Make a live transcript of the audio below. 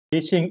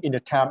teaching in the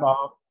time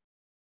of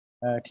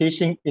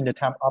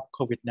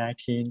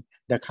COVID-19,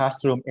 the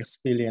classroom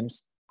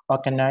experience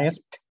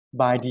organized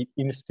by the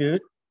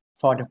Institute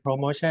for the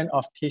Promotion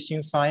of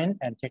Teaching Science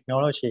and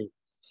Technology.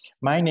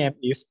 My name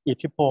is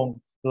Ithipong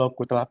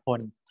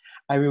Lokutalapon.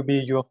 I will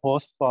be your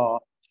host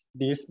for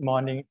this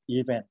morning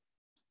event.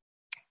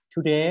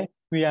 Today,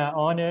 we are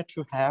honored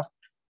to have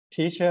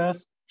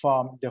teachers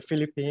from the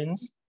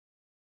Philippines,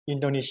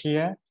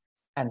 Indonesia,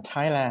 and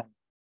Thailand,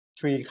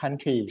 3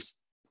 countries,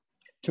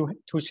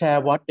 to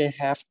share what they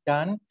have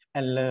done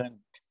and learned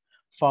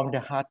from the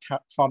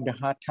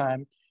hard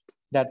time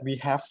that we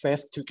have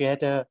faced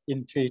together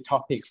in 3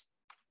 topics.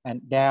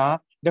 And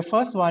the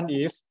first one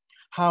is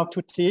how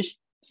to teach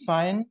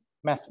science,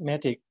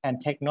 mathematics,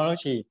 and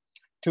technology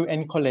to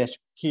encourage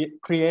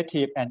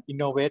creative and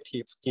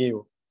innovative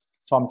skills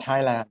from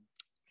Thailand.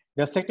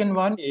 The second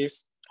one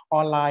is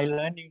online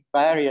learning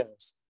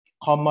barriers,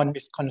 common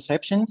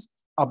misconceptions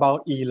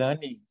about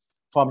e-learning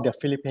from the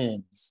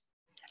Philippines.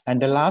 And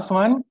the last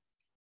one,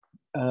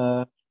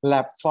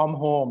 lab from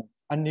home,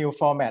 a new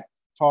format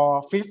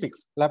for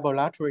physics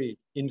laboratory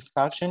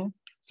instruction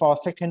for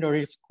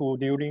secondary school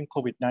during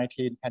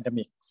COVID-19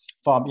 pandemic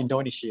from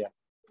Indonesia.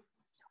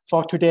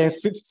 For today's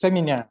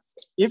seminar,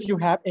 if you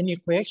have any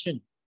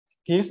question,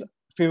 please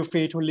feel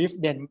free to leave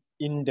them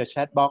in the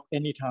chat box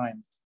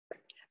anytime.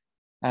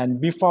 And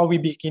before we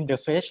begin the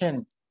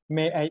session,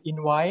 may I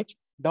invite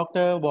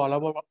Dr.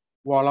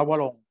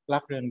 Wolawarong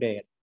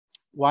Lakreungdet,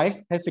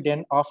 Vice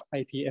President of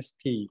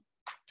IPST,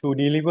 to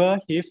deliver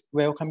his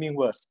welcoming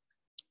words.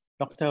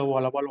 Dr.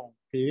 Wolawarong,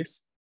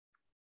 please.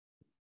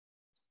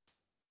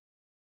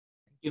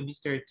 Thank you,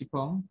 Mr.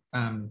 Tipong.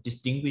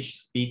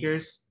 Distinguished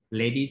speakers,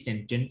 ladies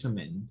and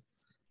gentlemen,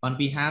 on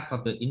behalf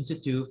of the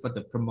Institute for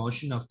the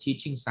Promotion of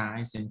Teaching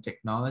Science and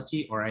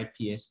Technology, or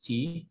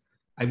IPST,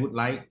 I would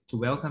like to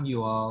welcome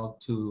you all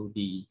to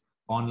the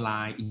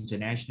online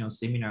international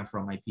seminar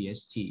from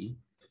IPST.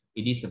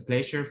 It is a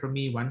pleasure for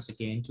me once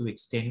again to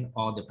extend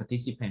all the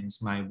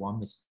participants my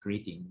warmest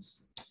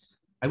greetings.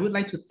 I would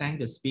like to thank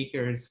the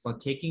speakers for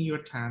taking your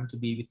time to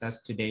be with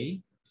us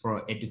today.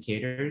 For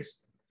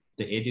educators,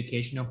 the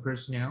educational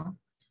personnel,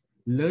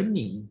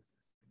 learning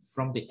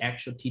from the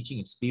actual teaching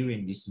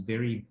experience is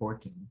very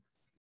important,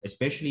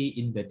 especially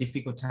in the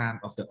difficult time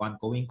of the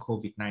ongoing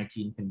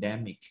COVID-19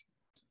 pandemic.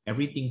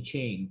 Everything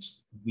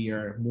changed. We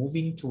are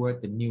moving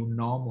toward the new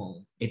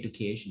normal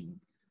education.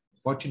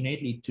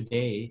 Fortunately,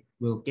 today,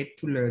 we'll get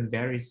to learn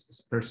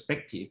various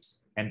perspectives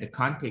and the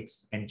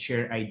context and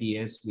share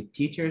ideas with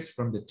teachers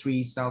from the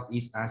 3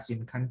 Southeast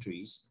Asian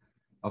countries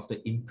of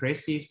the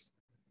impressive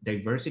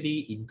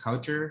diversity in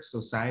culture,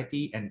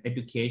 society, and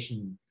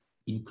education,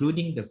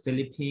 including the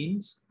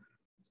Philippines,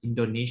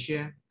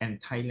 Indonesia, and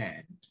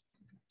Thailand.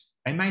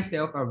 I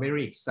myself are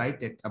very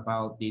excited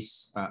about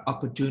these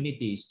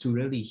opportunities to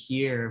really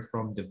hear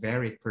from the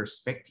varied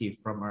perspective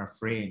from our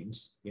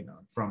friends,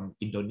 from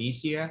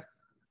Indonesia.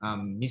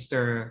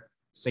 Mr.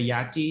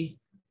 Syakti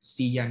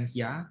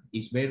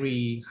is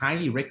very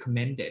highly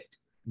recommended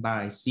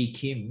by C.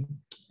 Kim.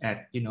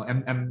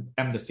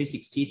 I'm the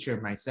physics teacher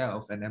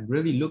myself, and I'm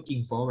really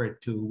looking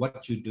forward to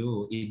what you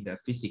do in the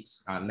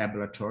physics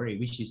laboratory,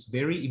 which is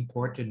very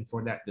important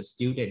for that the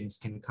students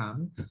can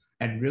come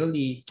and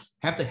really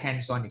have the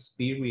hands-on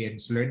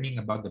experience learning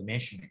about the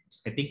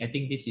measurements. I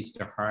think this is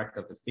the heart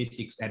of the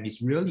physics, and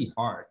it's really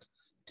hard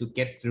to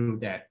get through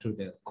that through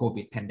the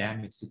COVID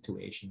pandemic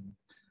situation.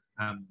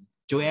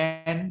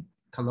 Joanne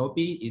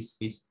Kalopi is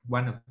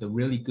one of the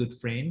really good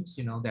friends,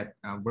 that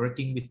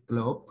working with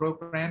GLOBE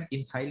program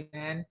in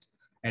Thailand,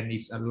 and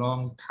is a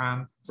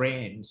long-time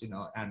friend,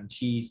 and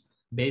she's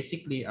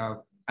basically,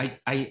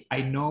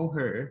 I know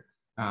her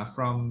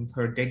from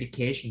her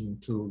dedication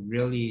to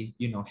really,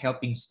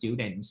 helping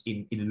students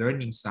in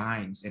learning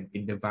science and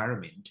in the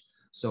environment.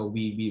 So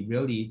we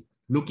really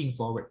looking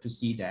forward to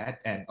see that.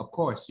 And of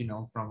course,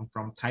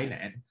 from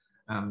Thailand,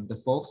 the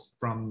folks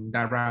from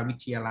Dara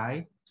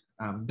Vityalai,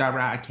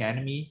 Dara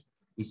Academy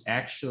is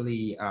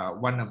actually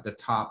one of the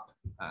top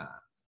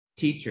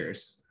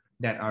teachers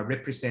that are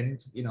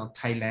represent,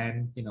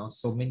 Thailand,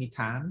 so many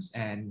times.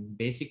 And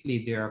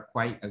basically they are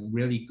quite a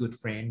really good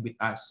friend with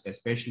us,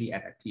 especially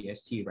at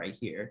IPST right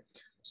here.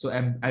 So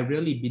I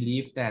really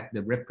believe that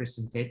the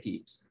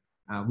representatives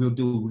will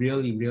do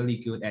really, really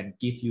good and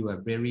give you a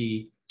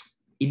very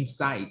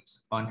insight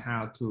on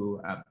how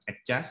to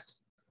adjust,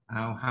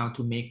 how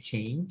to make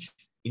change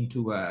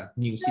into a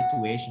new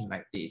situation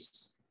like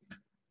this.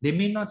 They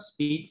may not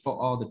speak for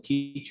all the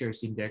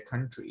teachers in their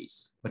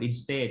countries, but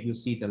instead you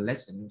see the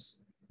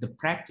lessons, the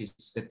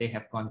practice that they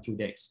have gone through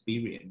their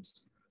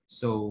experience.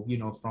 So,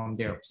 from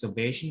their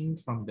observation,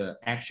 from the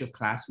actual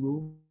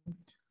classroom,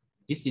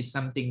 this is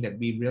something that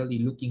we're really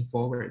looking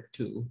forward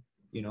to,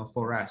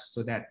 for us,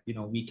 so that,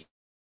 we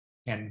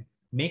can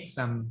make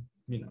some,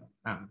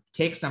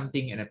 take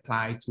something and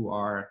apply to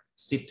our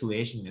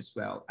situation as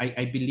well.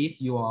 I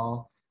believe you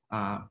all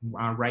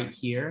are right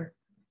here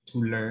to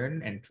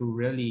learn and to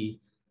really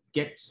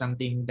get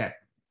something that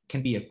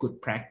can be a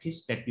good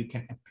practice that you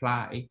can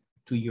apply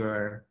to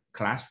your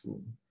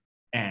classroom.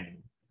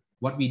 And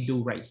what we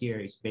do right here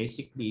is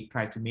basically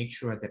try to make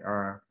sure that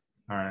our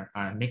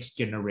next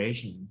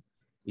generation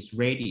is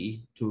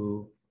ready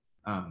to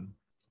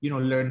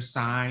learn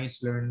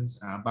science, learn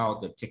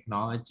about the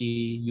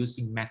technology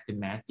using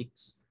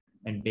mathematics,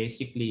 and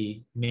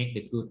basically make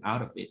the good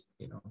out of it,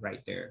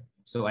 right there.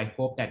 So I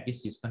hope that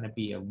this is going to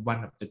be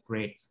one of the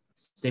great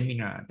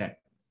seminar that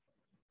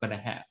gonna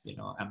have.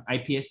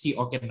 IPST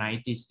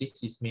organized this.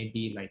 This is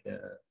maybe like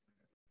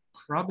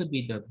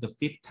probably the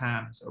fifth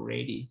times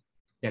already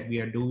that we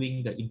are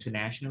doing the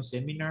international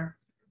seminar.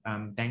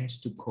 Thanks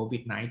to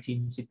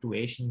COVID-19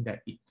 situation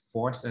that it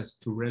forced us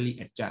to really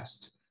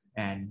adjust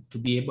and to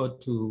be able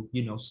to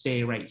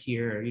stay right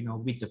here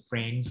with the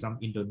friends from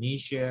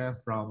Indonesia,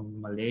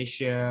 from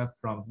Malaysia,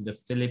 from the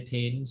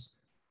Philippines,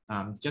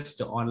 just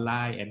the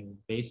online, and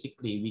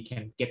basically we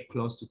can get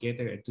close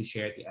together and to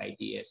share the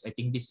ideas. I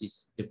think this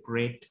is the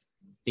great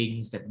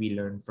things that we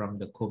learned from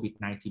the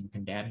COVID-19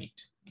 pandemic.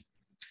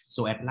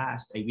 So at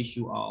last, I wish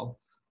you all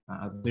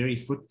a very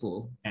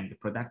fruitful and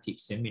productive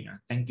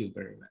seminar. Thank you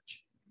very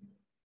much.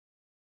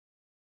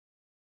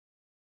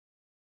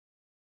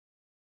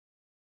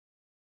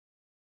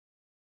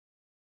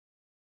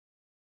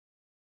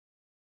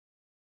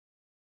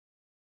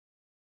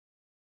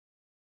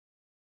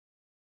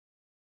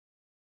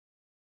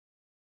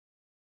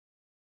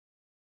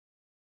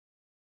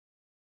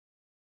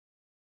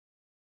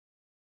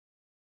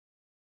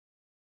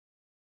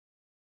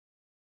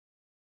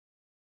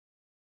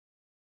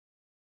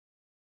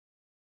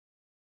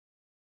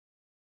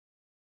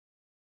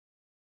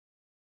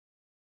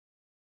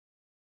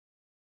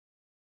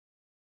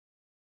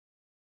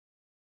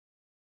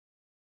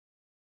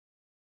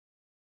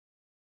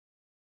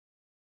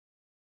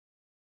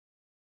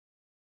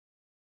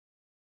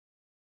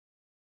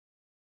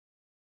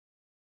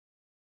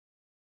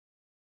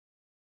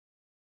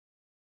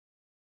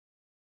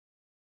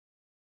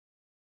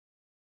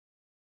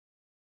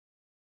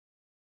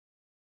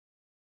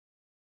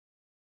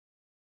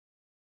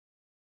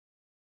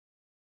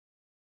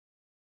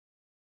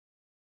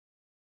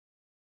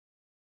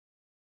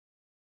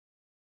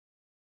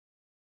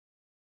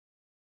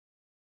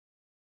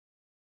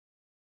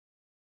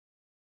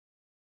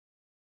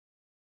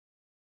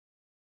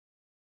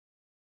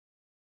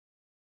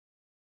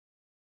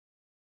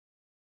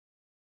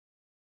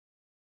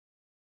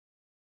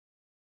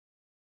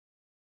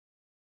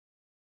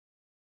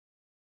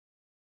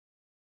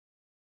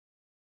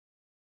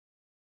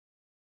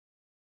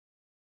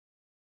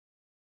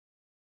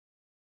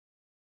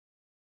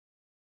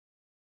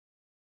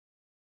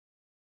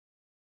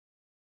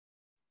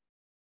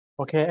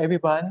 Okay,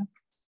 everyone,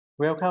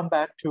 welcome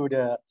back to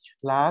the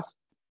last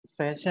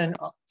session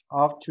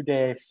of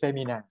today's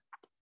seminar.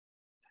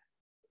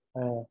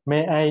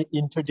 May I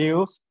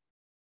introduce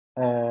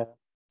the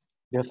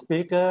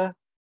speaker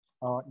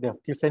or the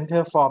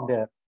presenter from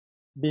the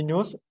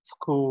Binus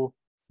School,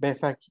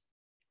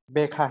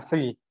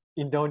 Bekasi,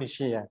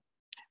 Indonesia,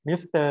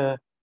 Mr.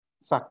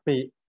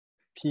 Syakti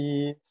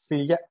P.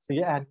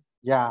 Sian.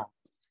 Yeah.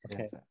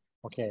 Okay. Yes,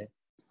 Okay.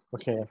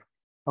 Okay.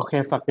 Okay,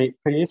 Syakti,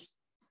 please.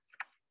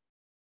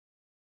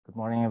 good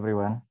morning,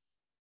 everyone.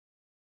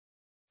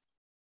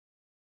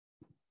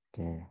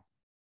 Okay,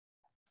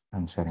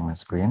 I'm sharing my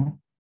screen.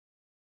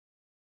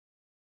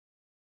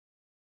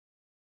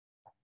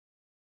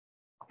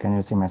 Can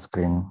you see my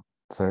screen,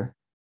 sir?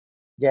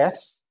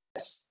 Yes.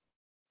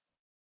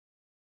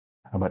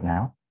 How about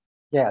now?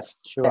 Yes,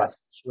 sure.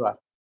 Sure.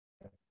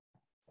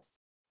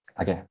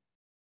 Okay.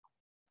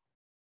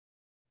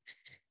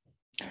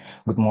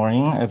 Good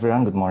morning,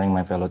 everyone. Good morning,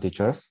 my fellow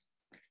teachers.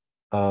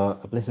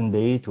 A pleasant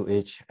day to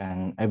each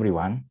and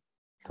everyone,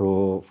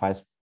 to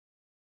Vice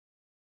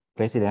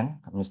President,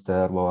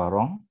 Mr.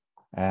 Bowarong,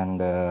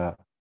 and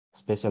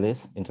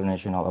Specialist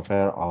International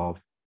Affairs of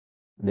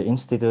the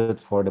Institute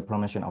for the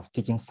Promotion of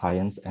Teaching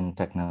Science and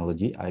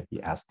Technology,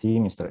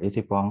 IPST, Mr.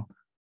 Itipong,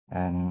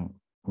 and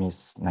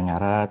Ms.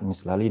 Nanyarat,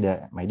 Ms.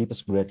 Lalida, my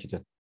deepest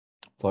gratitude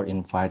for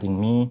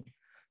inviting me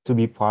to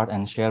be part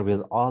and share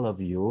with all of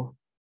you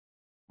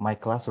my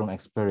classroom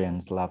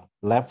experience,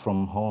 lab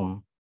from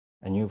home,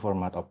 a new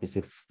format of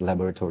physics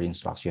laboratory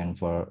instruction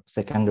for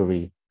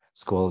secondary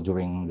school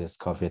during this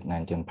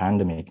COVID-19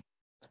 pandemic.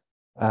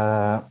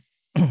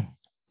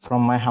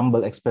 From my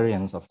humble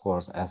experience, of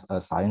course, as a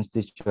science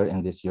teacher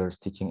in this year's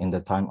teaching in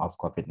the time of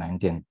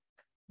COVID-19.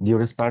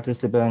 Dearest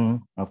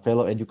participant, a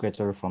fellow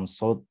educator from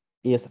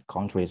Southeast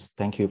countries,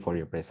 thank you for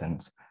your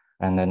presence.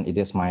 And then it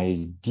is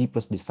my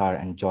deepest desire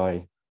and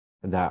joy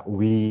that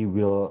we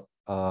will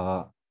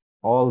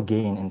all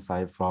gain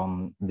insight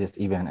from this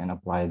event and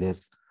apply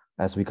this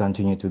as we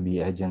continue to be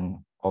agent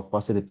of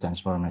positive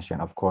transformation,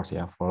 of course,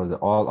 yeah, for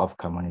all of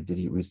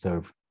community we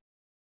serve.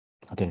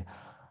 Okay,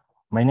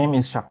 my name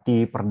is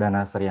Syakti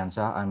Perdana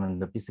Sriansha. I'm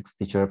the physics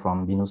teacher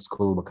from Binus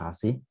School,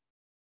 Bekasi.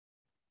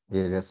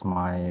 It is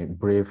my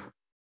brief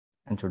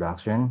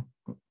introduction.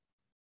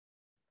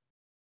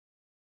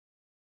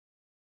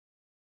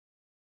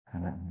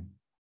 And then,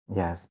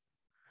 yes,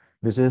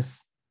 this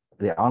is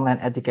the online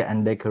etiquette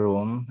and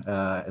decorum,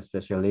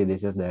 especially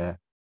this is the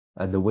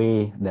the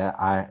way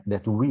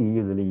that we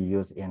usually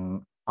use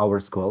in our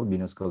school,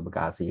 Bino School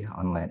Bekasi,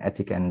 online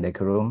etiquette and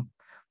decorum.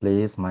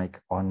 Please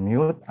mic on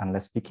mute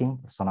unless speaking,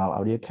 personal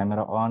audio,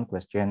 camera on,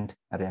 question,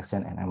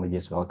 reaction, and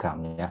emojis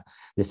welcome. Yeah,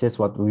 this is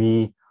what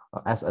we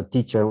as a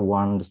teacher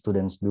want the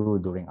students do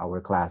during our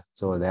class.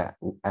 So that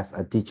as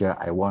a teacher,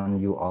 I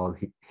want you all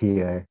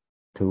here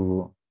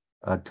to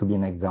be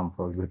an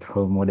example, good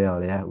role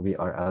model. Yeah, we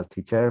are a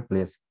teacher.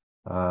 Please,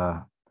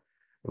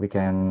 we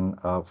can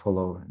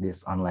follow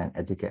this online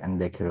etiquette and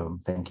decorum.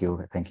 Thank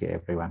you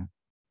everyone.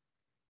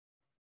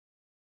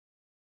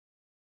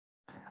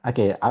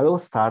 Okay, I will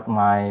start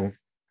my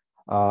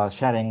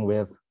sharing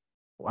with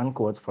one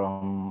quote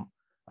from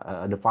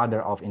the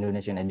father of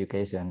Indonesian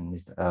education,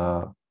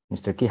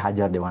 Mr. Ki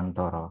Hajar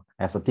Dewantoro.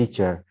 As a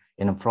teacher,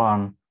 in the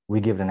front, we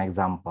give an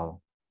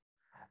example.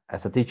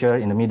 As a teacher,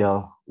 in the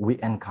middle, we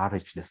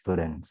encourage the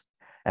students.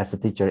 As a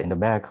teacher, in the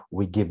back,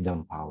 we give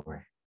them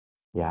power.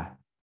 Yeah,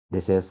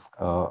 this is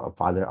a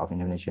father of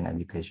Indonesian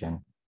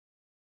education.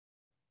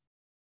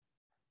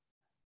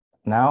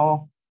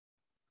 Now,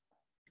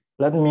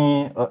 let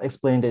me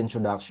explain the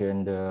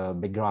introduction, the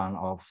background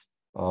of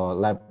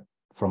lab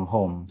from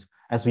home.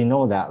 As we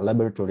know that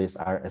laboratories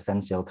are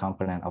essential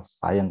component of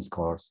science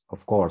course,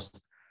 of course,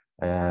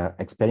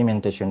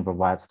 experimentation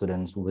provides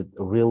students with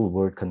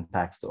real-world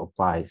context to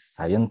apply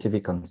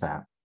scientific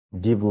concept,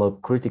 develop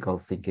critical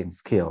thinking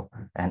skill,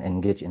 and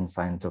engage in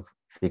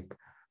scientific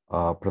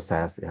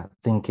process,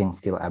 thinking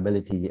skill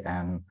ability,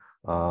 and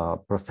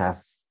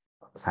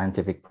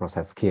scientific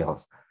process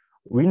skills.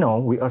 We know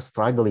we are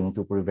struggling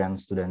to prevent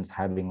students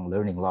having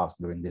learning loss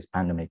during this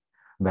pandemic,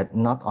 but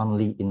not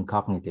only in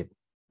cognitive,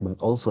 but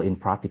also in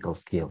practical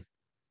skills.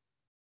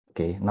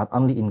 Okay, not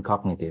only in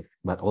cognitive,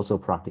 but also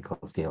practical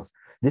skills.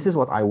 This is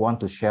what I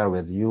want to share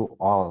with you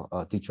all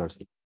teachers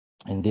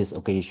in this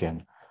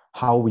occasion,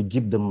 how we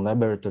give them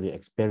laboratory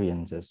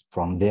experiences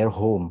from their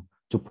home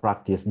to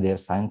practice their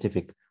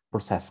scientific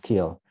process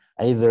skill,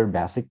 either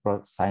basic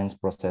science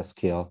process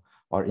skill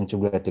or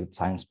integrated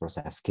science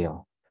process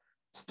skill.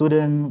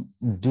 Students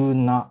do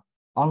not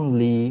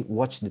only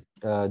watch the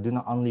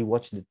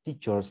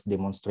teachers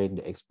demonstrate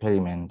the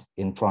experiment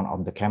in front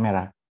of the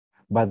camera,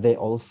 but they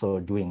also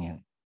doing it.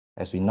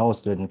 As we know,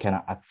 students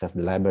cannot access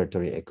the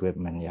laboratory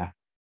equipment,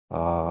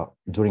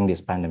 during this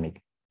pandemic.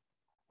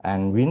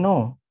 And we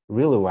know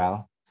really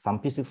well some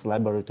physics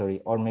laboratory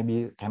or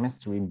maybe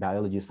chemistry,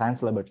 biology,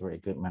 science laboratory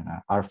equipment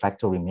are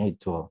factory made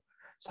tools,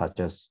 such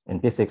as in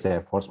physics,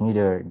 force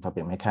meter, in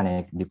topic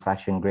mechanics,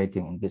 diffraction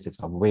grating in physics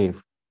of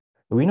wave.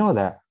 We know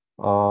that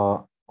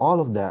all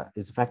of that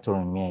is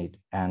factory made,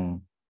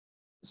 and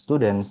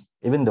students,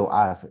 even though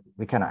us,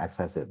 we cannot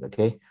access it,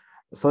 okay?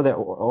 So that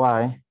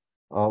why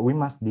we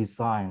must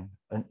design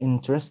an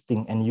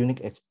interesting and unique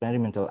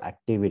experimental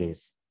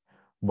activities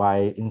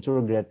by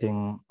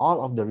integrating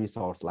all of the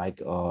resources like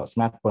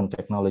smartphone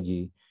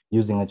technology,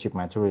 using a cheap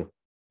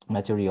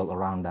material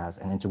around us,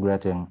 and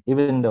integrating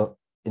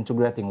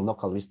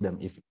local wisdom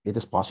if it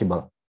is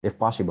possible,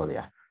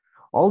 yeah.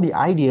 All the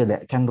idea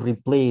that can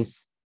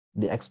replace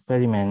the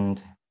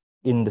experiment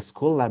in the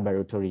school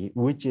laboratory,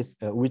 which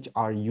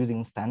are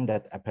using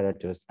standard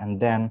apparatus, and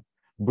then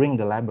bring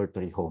the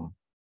laboratory home.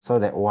 So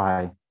that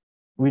why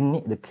we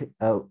need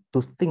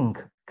to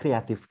think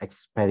creative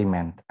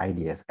experiment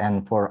ideas.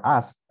 And for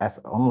us as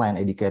online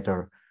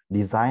educator,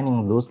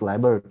 designing those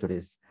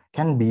laboratories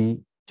can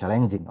be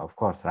challenging, of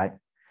course, right?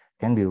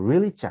 Can be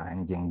really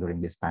challenging during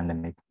this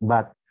pandemic.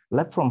 But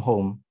lab from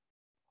home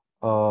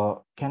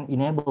can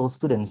enable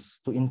students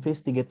to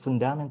investigate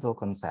fundamental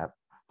concepts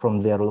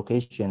from their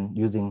location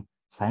using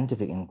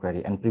scientific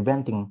inquiry and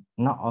preventing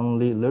not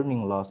only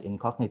learning loss in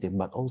cognitive,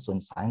 but also in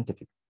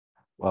scientific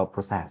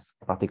process,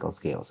 practical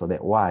scale. So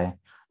that's why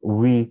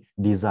we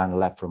design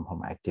lab from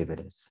home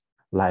activities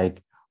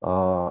like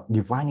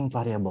defining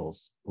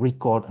variables,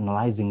 record,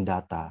 analyzing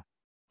data,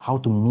 how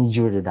to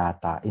measure the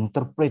data,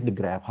 interpret the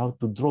graph, how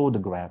to draw the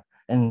graph,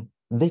 and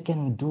they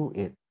can do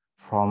it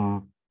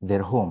from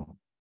their home.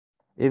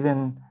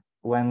 Even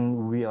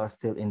when we are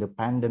still in the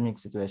pandemic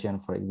situation,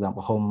 for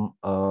example, home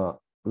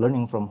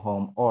learning from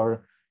home,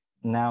 or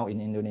now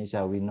in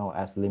Indonesia, we know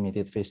as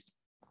limited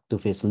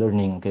face-to-face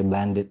learning, okay,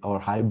 blended or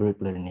hybrid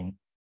learning,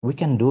 we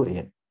can do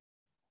it.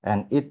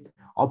 And it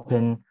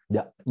opens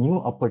the new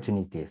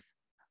opportunities.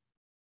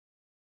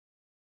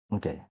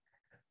 Okay.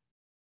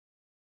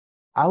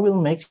 I will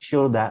make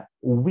sure that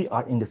we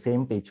are in the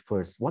same page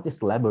first. What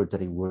is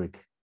laboratory work?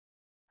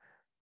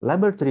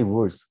 Laboratory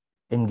works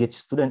engage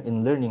students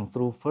in learning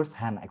through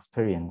first-hand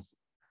experience,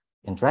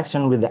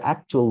 interaction with the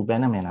actual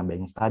phenomena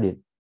being studied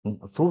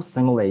through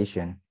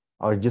simulation,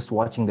 or just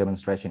watching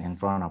demonstration in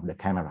front of the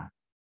camera,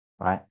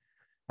 right?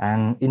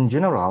 And in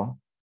general,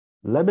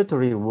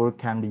 laboratory work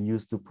can be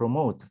used to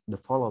promote the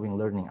following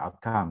learning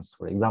outcomes.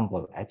 For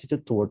example,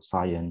 attitude towards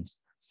science,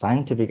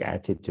 scientific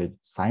attitude,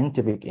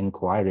 scientific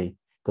inquiry,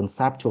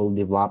 conceptual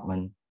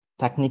development,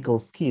 technical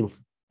skills,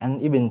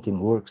 and even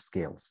teamwork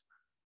skills.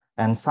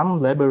 And some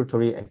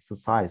laboratory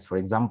exercise, for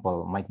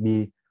example, might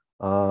be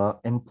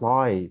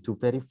employed to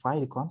verify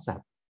the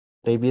concept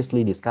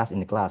previously discussed in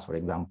the class, for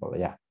example,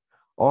 yeah.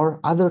 Or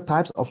other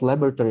types of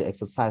laboratory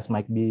exercise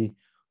might be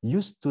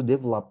used to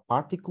develop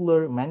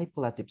particular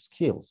manipulative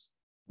skills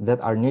that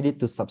are needed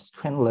to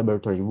subsequent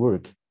laboratory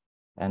work.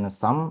 And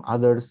some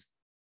others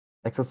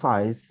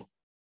exercise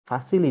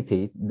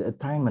facilitate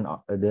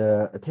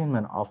the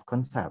attainment of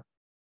concept.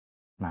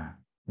 Now,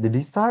 the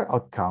desired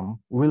outcome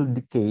will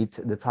dictate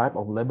the type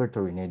of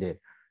laboratory needed.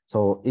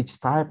 So each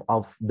type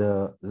of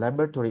the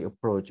laboratory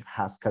approach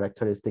has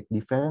characteristics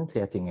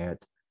differentiating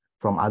it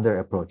from other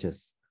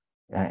approaches.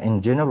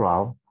 In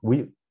general,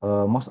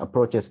 most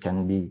approaches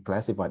can be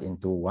classified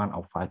into one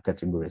of 5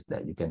 categories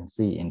that you can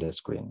see in the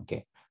screen.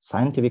 Okay,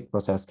 scientific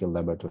process skill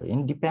laboratory.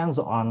 It depends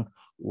on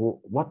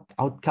what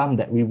outcome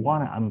that we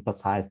want to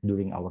emphasize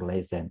during our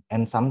lesson,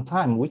 and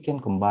sometimes we can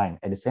combine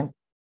at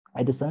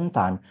the same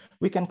time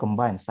we can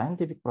combine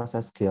scientific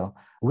process skill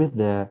with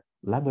the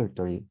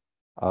laboratory,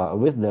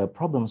 with the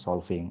problem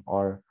solving,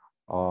 or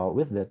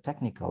with the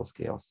technical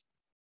skills.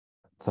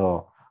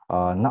 So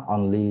not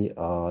only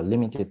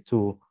limited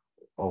to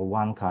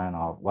one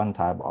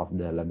type of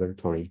the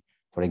laboratory,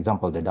 for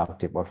example,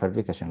 deductive or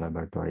verification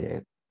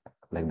laboratory,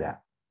 like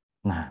that.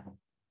 Nah,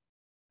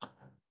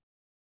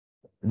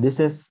 this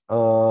is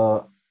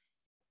for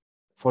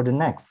the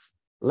next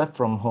left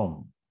from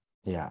home,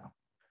 yeah,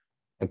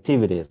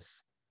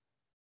 activities.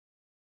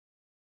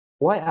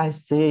 Why I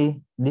say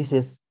this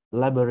is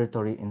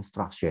laboratory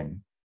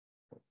instruction,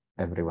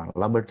 everyone,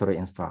 laboratory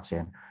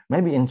instruction.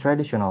 Maybe in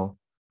traditionally,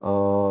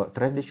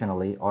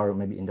 or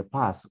maybe in the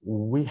past,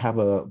 we have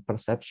a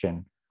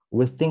perception.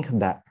 We think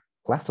that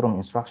classroom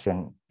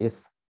instruction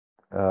is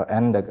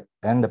and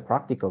the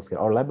practical skill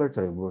or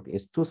laboratory work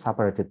is two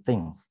separated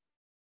things.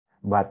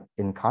 But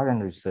in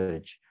current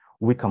research,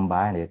 we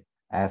combine it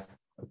as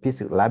a piece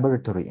of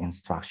laboratory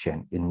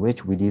instruction in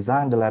which we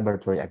design the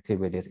laboratory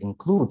activities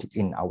included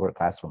in our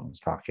classroom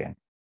instruction.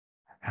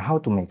 How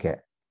to make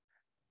it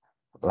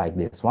like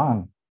this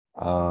one?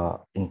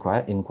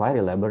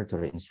 Inquiry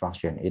laboratory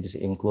instruction, it is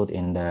included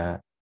in the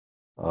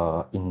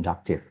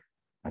inductive,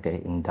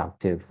 okay,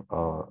 inductive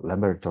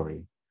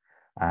laboratory.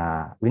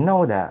 We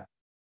know that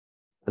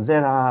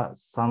there are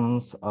some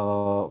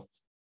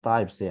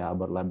types, yeah,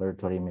 about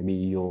laboratory. Maybe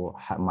you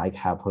might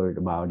have heard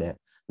about the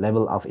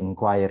level of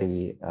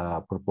inquiry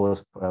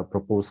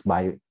proposed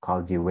by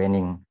Carl G.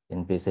 Wenning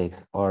in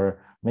physics,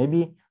 or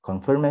maybe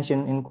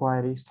confirmation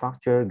inquiry,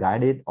 structure,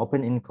 guided,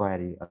 open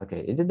inquiry.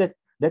 Okay,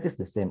 that is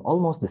the same,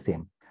 almost the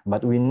same,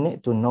 but we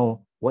need to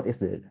know what is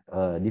the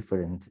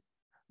difference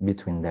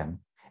between them.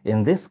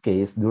 In this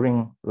case,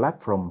 during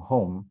lab from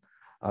home,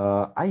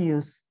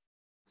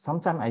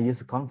 sometimes I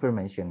use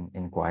confirmation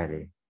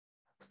inquiry.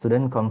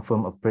 Students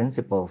confirm a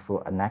principle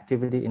through an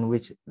activity in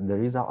which the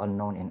results are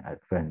known in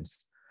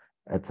advance.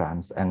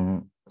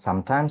 And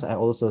sometimes I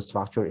also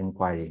structure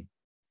inquiry.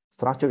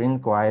 Structure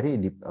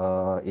inquiry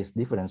is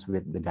different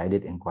with the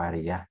guided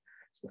inquiry. Yeah,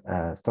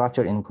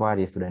 structure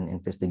inquiry, student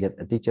investigate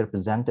a teacher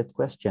presented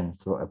question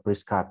through a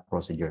prescribed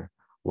procedure,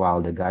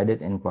 while the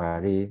guided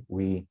inquiry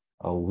we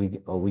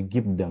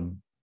give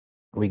them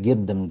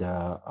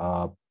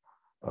the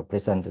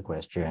present the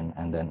question,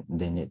 and then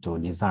they need to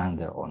design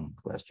their own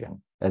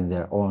question and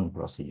their own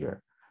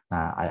procedure.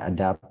 I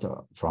adapt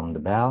from the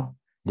bell.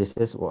 This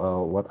is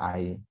what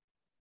I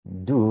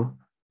do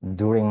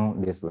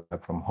during this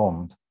lab from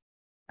home,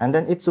 and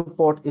then it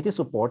is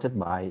supported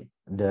by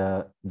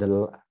the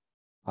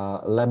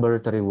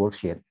laboratory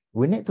worksheet.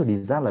 We need to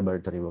design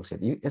laboratory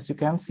worksheet. As you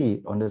can see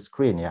on the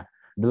screen, yeah,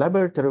 the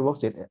laboratory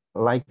worksheet,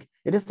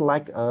 it is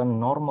like a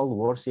normal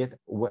worksheet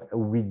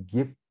we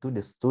give to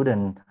the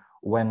student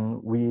when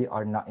we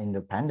are not in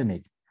the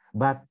pandemic,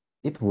 but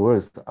it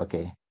works,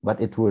 okay, but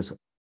it works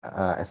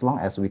as long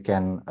as we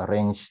can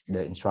arrange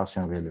the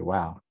instruction really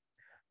well.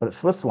 But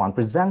first one,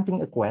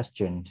 presenting a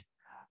question,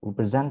 you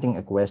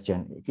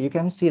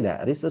can see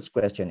that research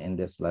question in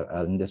this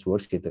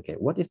worksheet. Okay,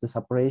 what is the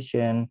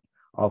separation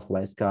of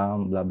light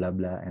count, blah blah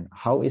blah, and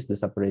how is the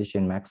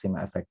separation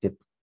maxima affected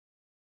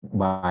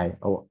by,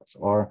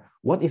 or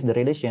what is the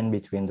relation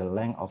between the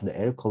length of the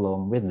air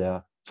column with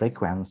the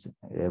frequency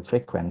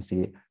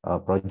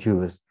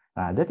produced?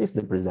 That is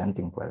the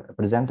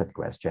presented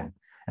question.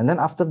 And then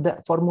after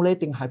that,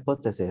 formulating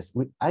hypothesis.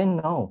 I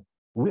know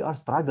we are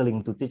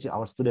struggling to teach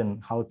our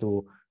students how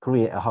to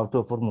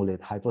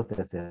formulate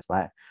hypothesis,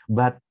 right?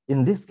 But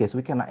in this case,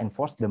 we cannot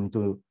enforce them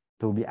to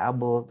be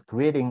able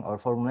creating or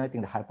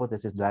formulating the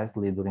hypothesis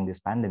directly during this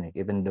pandemic,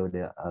 even though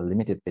they are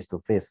limited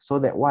face-to-face. So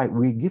that why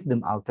we give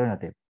them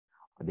alternative,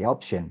 the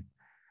option.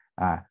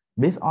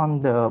 Based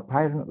on your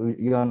prior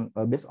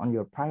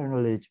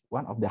knowledge,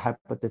 one of the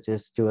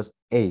hypotheses choose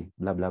A,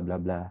 blah blah blah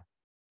blah.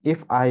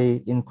 If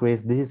I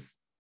increase this,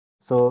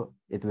 so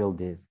it will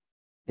this.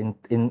 In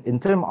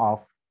terms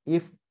of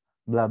if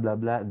blah blah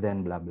blah,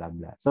 then blah blah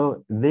blah.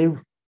 So they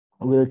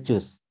will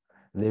choose,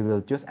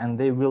 and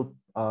they will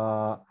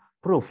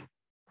prove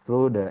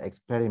through the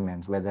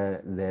experiments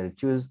whether they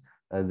choose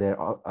their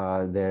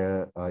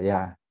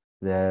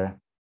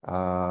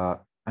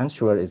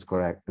answer is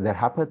correct, their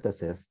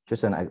hypothesis,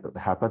 chosen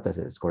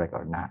hypothesis is correct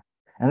or not.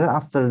 And then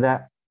after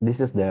that, This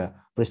is the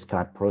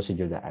prescribed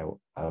procedure that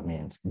I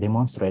mean,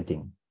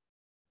 demonstrating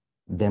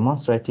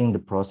the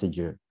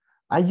procedure.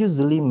 I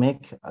usually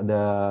make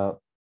the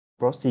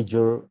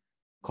procedure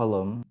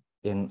column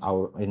in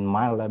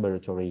my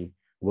laboratory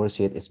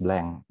worksheet is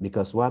blank,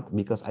 because what?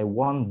 Because I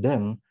want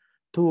them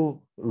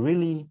to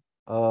really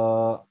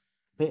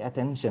pay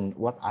attention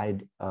what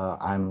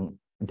I'm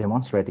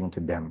demonstrating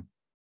to them.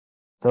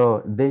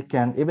 So they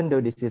can, even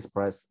though this is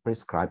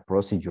prescribed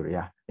procedure,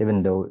 yeah,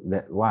 even though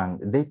that one,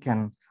 they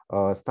can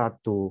start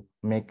to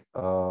make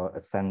a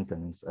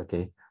sentence,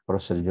 okay,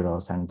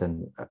 procedural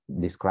sentence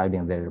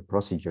describing their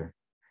procedure,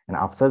 and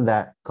after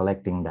that,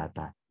 collecting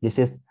data. This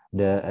is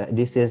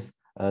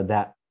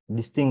that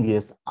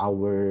distinguishes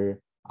our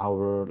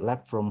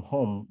lab from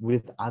home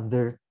with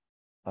other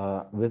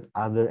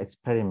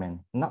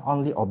experiment. Not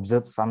only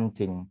observe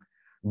something,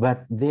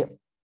 but they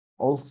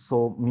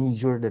also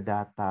measure the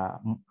data,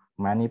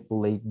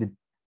 manipulate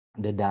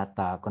the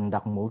data,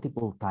 conduct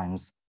multiple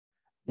times.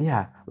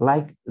 Yeah,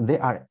 like they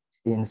are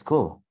in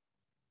school.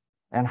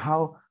 And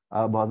how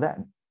about that?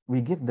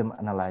 We give them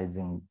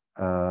analyzing,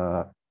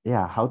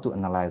 how to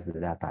analyze the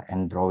data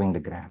and drawing the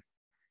graph.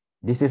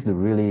 This is the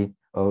really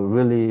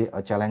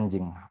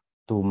challenging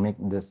to make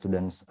the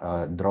students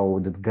draw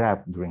the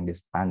graph during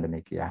this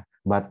pandemic. Yeah,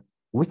 but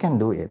we can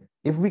do it.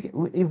 If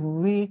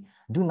we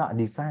do not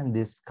design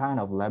this kind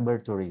of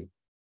laboratory,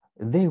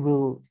 they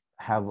will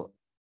have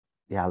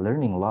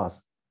learning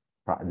loss.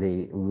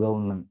 They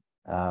will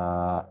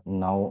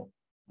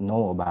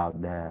know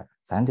about the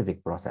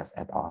scientific process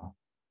at all.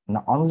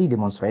 Not only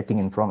demonstrating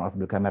in front of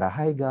the camera,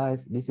 hi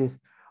guys, this is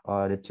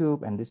the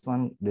tube, and this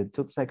one the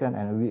tube second,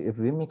 and if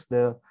we mix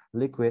the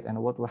liquid, and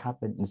what will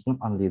happen, it's not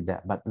only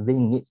that, but they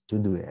need to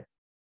do it.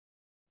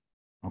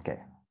 Okay,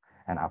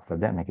 and after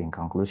that, making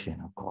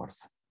conclusion, of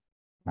course.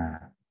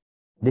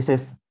 This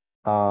is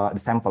the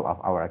sample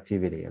of our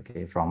activity,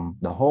 okay, from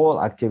the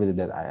whole activity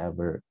that I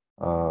ever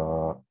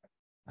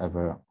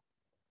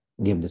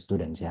give the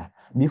students. Yeah,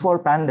 before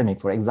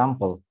pandemic, for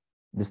example,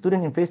 the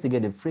student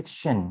investigated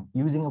friction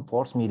using a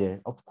force meter.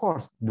 Of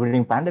course,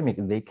 during pandemic,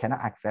 they cannot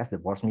access the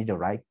force meter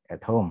right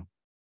at home.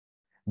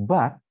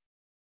 But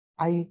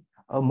I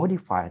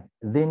modified.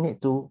 They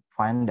need to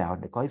find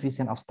out the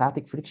coefficient of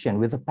static friction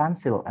with a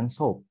pencil and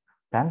soap.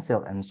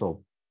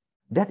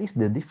 That is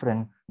the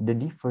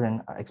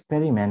different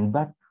experiment,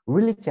 but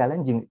really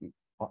challenging.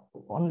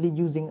 Only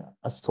using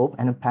a soap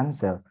and a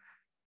pencil,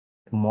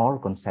 more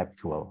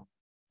conceptual.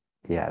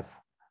 Yes.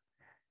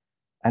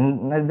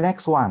 And the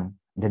next one,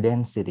 the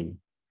density.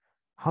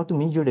 How to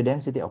measure the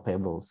density of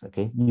pebbles,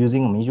 okay?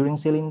 Using a measuring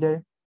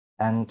cylinder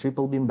and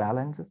triple beam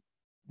balances.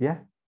 Yeah,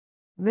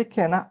 they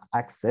cannot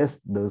access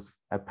those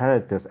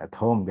apparatus at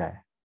home, guys.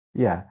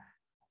 Yeah,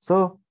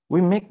 so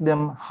we make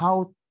them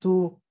how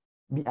to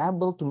be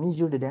able to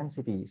measure the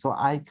density. So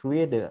I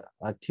create the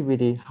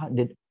activity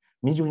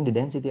measuring the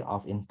density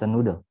of instant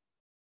noodle,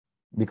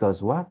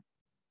 because what?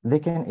 They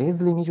can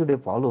easily measure the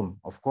volume,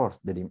 of course,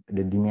 the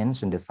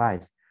dimension, the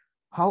size.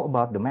 How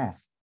about the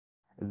mass?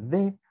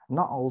 They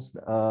not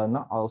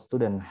all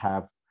students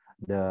have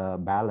the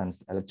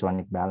balance,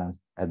 electronic balance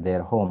at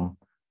their home.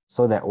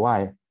 So that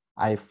why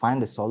I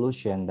find the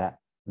solution that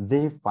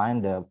they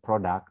find the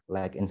product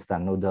like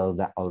instant noodle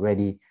that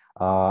already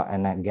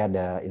and I get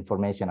the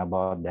information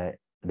about the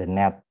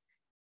net,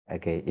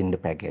 okay, in the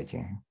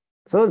packaging.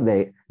 So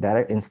they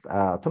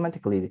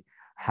automatically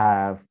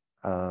have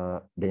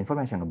the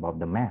information about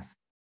the mass.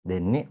 They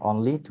need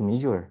only to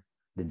measure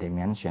the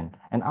dimension,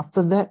 and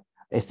after that,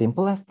 as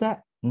simple as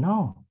that.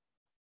 No,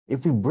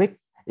 if we break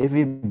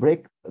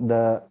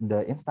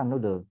the instant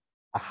noodle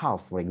a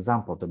half, for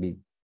example, to be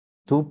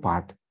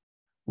 2-part,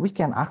 we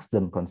can ask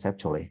them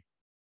conceptually,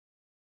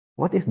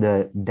 what is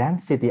the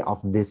density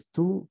of these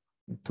two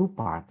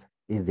parts?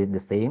 Is it the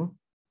same,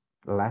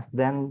 less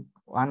than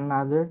one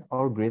another,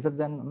 or greater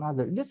than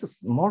another? This is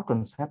more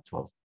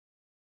conceptual.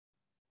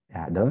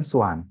 Yeah, the last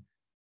one,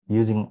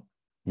 using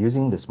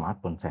the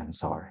smartphone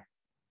sensor.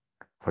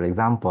 For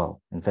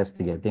example,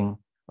 investigating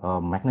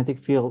magnetic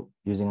field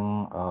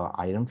using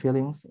iron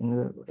fillings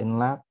in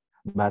lab,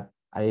 but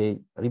I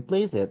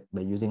replace it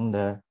by using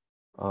the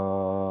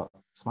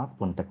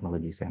smartphone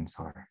technology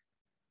sensor.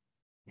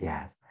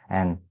 Yes,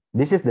 and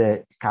this is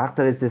the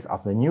characteristics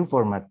of the new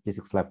format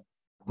physics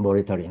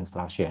laboratory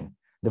instruction.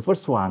 The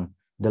first one,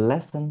 the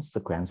lesson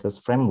sequences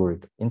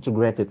framework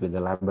integrated with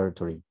the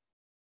laboratory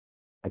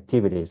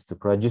activities to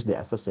produce the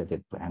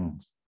associated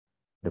plans.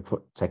 The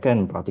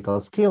second,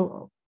 practical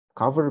skill,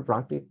 cover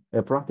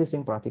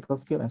practicing practical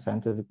skill and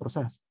scientific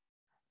process.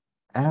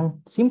 And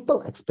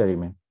simple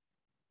experiment,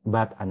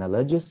 but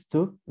analogous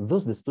to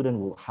those the student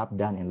will have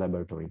done in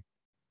laboratory.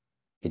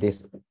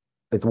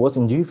 It was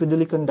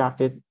individually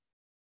conducted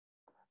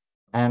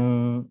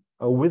and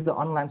with the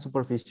online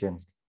supervision,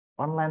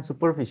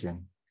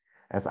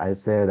 as I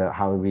said,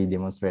 how we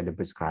demonstrate the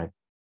prescribed,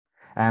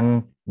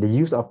 and the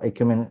use of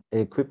equipment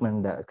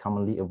that are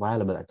commonly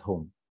available at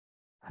home,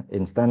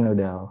 instant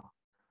noodle,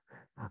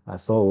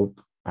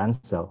 soap,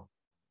 pencil,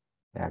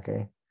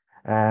 okay,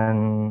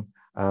 and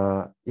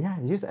yeah,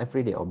 use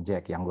everyday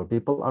object. Younger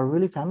people are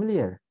really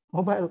familiar.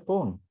 Mobile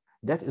phone,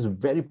 that is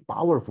very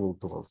powerful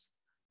tools.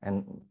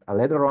 And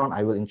later on,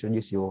 I will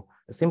introduce you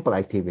a simple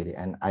activity,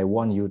 and I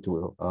want you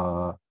to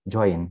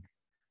join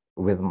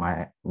with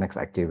my next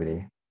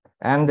activity.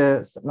 And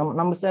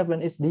number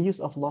 7 is the use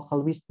of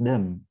local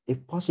wisdom,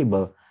 if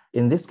possible.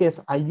 In this case,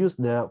 I use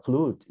the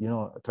flute,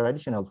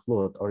 traditional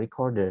flute or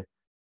recorder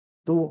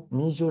to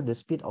measure the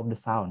speed of the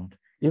sound.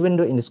 Even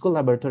though in the school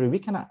laboratory,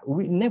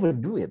 we never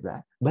do it,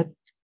 right? But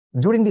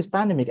during this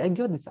pandemic, I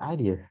got this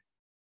idea.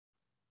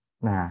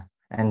 Nah,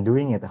 and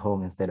doing it at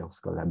home instead of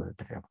school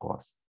laboratory, of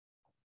course.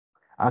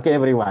 Okay,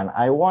 everyone,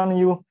 I want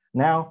you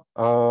now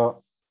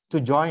to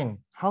join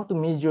how to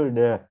measure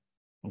the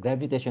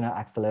gravitational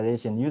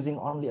acceleration using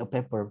only a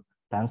paper,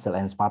 pencil,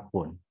 and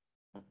smartphone.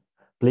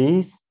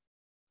 Please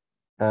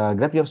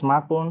grab your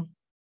smartphone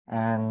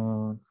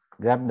and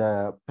grab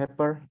the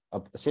paper,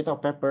 a sheet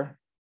of paper,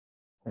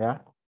 yeah,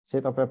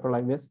 sheet of paper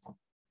like this.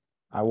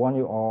 I want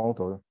you all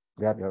to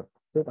grab your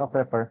sheet of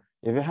paper.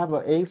 If you have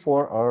an A4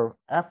 or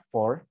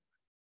F4,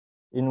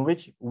 in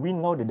which we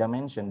know the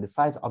dimension, the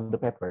size of the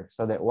paper,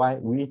 so that why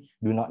we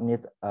do not need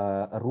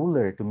a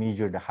ruler to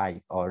measure the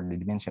height or the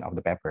dimension of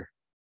the paper.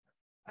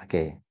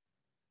 Okay.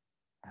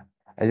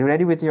 Are you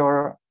ready with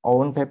your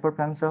own paper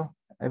pencil,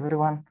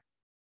 everyone?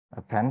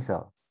 A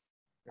pencil.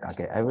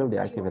 Okay, I will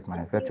deactivate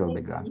my virtual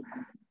background.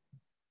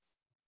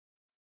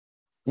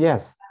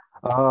 Yes.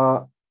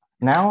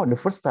 Now the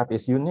first step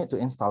is you need to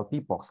install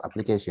PPOX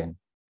application.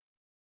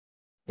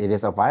 It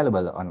is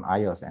available on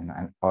iOS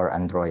or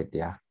Android.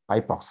 Yeah,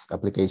 PPOX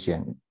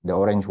application, the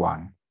orange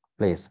one,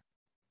 please.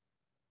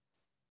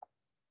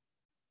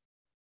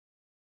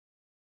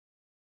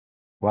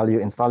 While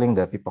you're installing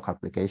the PPOX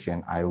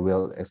application, I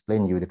will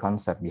explain you the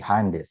concept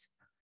behind this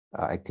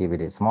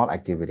activity, small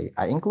activity.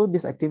 I include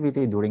this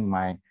activity during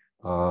my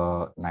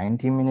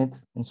 90-minute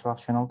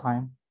instructional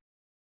time.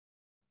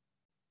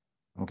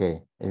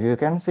 Okay, if you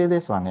can see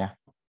this one, yeah.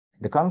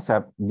 The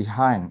concept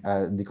behind,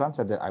 the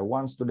concept that I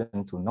want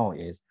students to know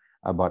is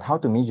about how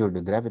to measure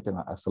the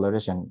gravitational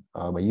acceleration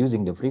by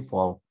using the free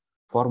fall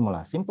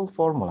formula, simple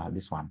formula,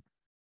 this one.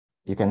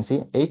 You can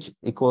see h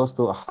equals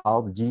to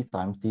half g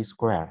times t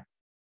squared.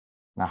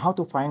 Now, how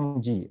to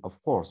find g?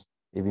 Of course,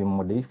 if we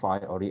modify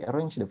or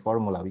rearrange the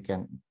formula, we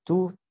can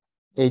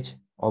 2h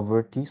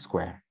over t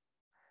squared.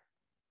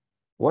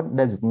 What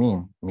does it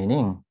mean?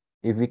 Meaning,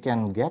 if we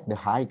can get the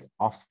height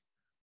of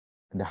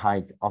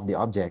the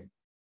object,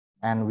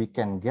 and we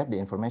can get the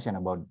information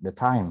about the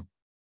time,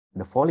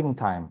 the falling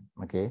time,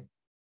 okay,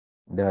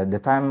 the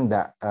time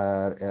that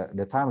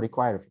the time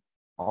required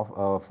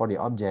for the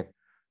object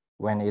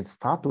when it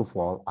start to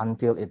fall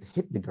until it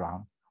hit the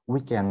ground,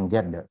 we can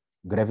get the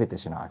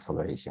gravitational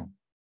acceleration.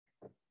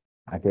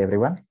 Okay,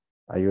 everyone,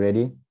 are you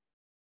ready?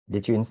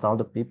 Did you install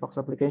the PPOX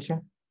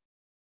application?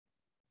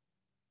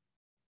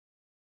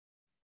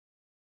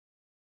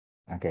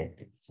 Okay.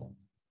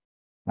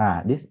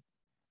 Now this,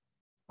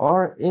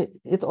 or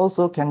it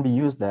also can be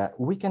used that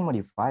we can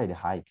modify the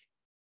height,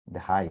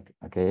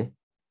 okay,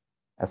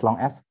 as long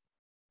as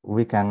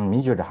we can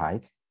measure the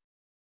height.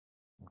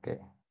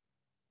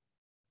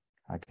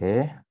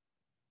 Okay.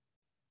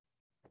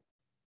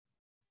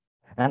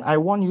 And I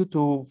want you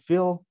to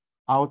fill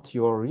out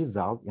your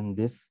result in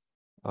this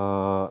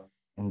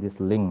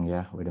link.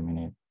 Yeah, wait a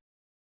minute.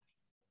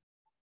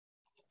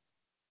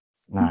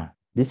 Now,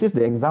 this is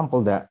the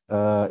example that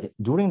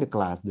during the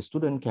class, the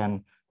student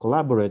can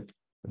collaborate,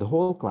 the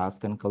whole class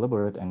can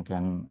collaborate and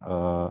can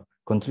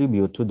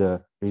contribute to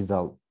the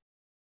result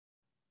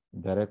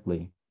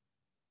directly.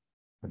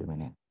 Wait a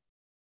minute.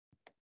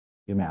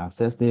 You may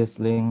access this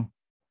link.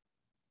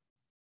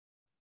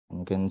 And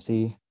you can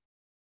see.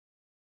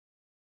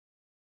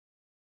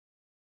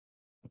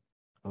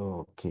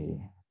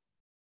 Okay.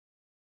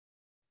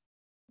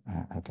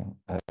 I can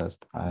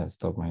I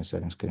stop my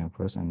sharing screen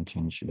first and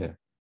change the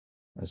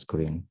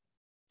screen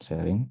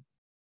sharing.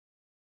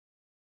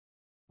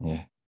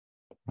 Yeah.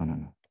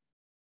 No.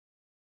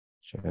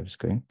 Share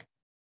screen.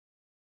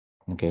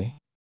 Okay.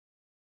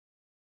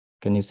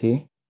 Can you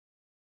see?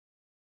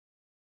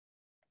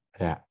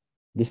 Yeah.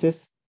 This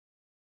is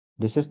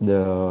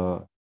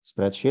the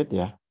spreadsheet.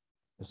 Yeah.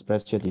 The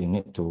spreadsheet you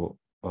need to.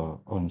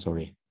 Oh, I'm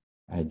sorry.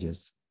 I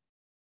just.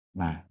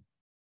 Nah.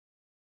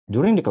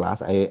 During the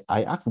class, I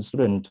asked the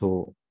student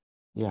to,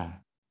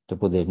 to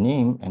put their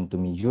name and to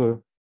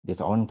measure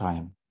this own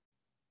time,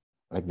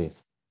 like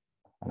this.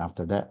 And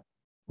after that,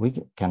 we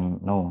can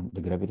know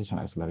the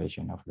gravitational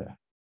acceleration of the.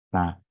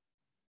 Nah.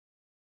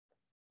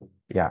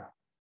 Yeah.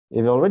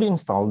 If you already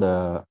installed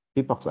the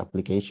PPOX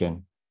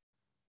application,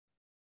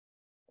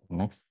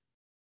 next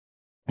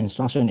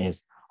instruction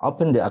is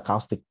open the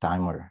acoustic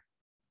timer.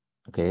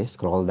 Okay,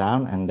 scroll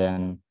down and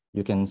then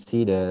you can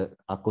see the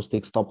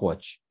acoustic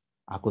stopwatch,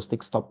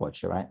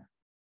 right?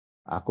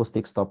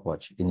 Acoustic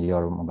stopwatch in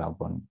your mobile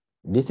phone.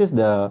 This is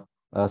the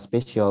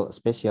special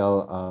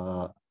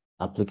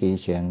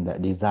application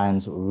that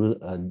designs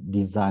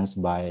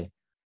by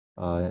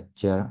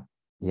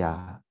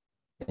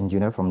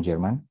engineer from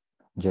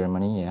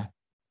Germany. Yeah,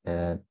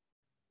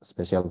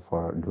 special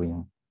for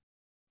doing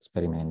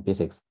experiment in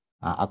physics.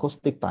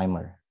 Acoustic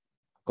timer,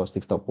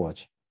 acoustic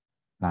stopwatch.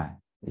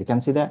 Now, you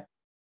can see that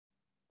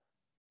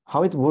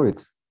how it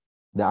works.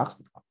 The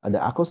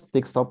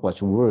acoustic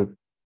stopwatch works.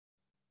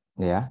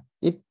 Yeah,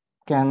 it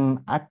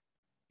can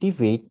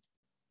activate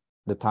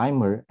the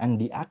timer and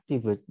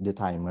deactivate the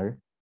timer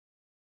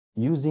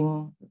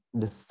using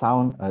the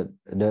sound,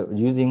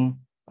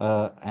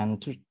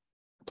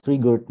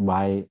 triggered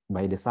by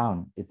the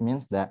sound. It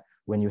means that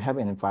when you have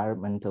an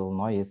environmental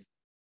noise,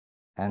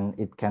 and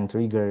it can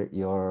trigger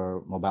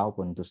your mobile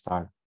phone to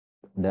start,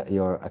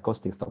 your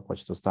acoustic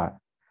stopwatch to start.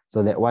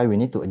 So that's why we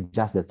need to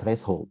adjust the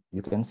threshold.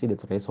 You can see the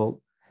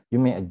threshold. You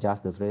may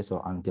adjust the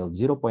threshold until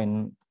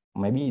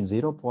maybe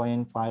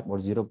 0.5 or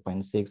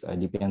 0.6.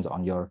 Depends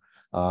on your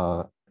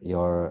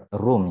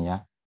room. Yeah,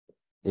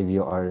 if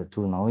you are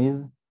too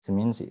noisy, it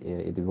means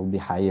it will be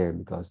higher,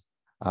 because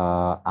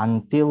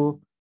until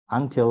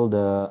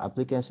the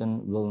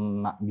application will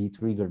not be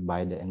triggered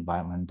by the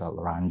environmental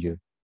around you.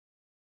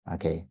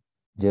 Okay,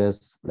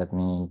 just let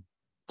me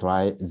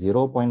try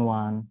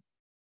 0.1.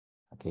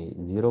 Okay,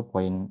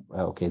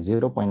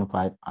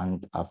 0.5,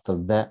 and after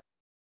that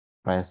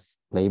press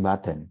play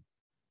button.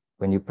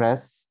 When you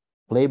press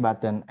play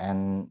button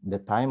and the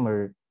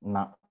timer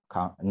not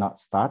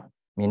start,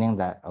 meaning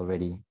that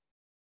already.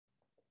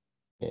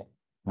 Okay,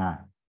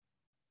 now,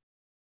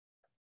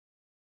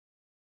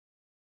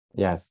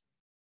 yes,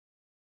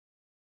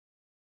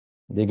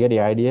 do you get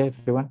the idea,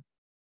 everyone?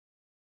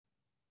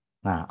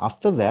 Now,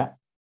 after that,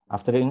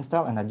 after you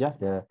install and adjust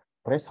the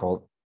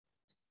threshold,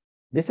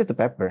 this is the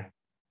paper.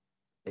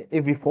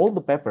 If we fold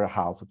the paper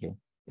half, okay,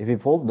 if we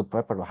fold the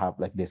paper half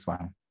like this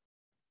one,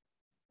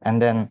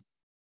 and then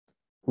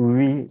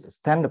we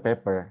stand the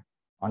paper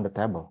on the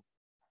table.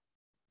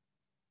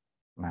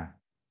 Now,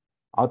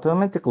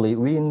 automatically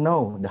we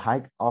know the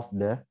height of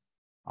the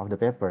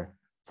paper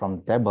from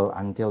the table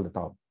until the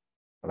top,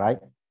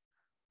 right?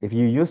 If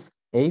you use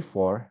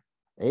A4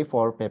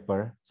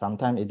 paper,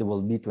 sometimes it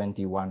will be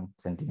 21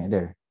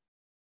 centimeter.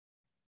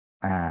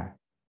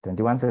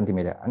 21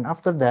 centimeter. And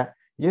after that,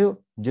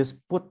 you just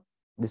put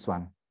this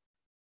one.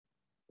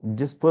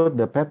 Just put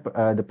the paper,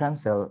 the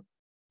pencil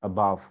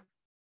above,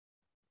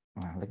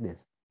 like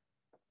this.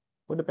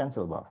 Put the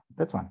pencil above.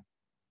 That one.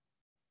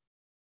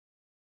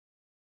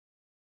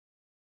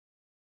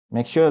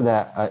 Make sure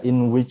that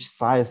in which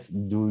size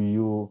do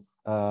you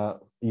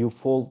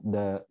fold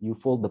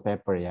the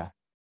paper. Yeah,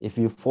 if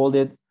you fold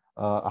it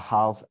a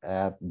half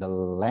at the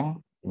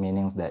length,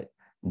 meaning that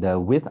the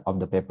width of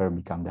the paper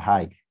become the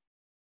height,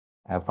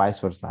 vice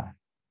versa.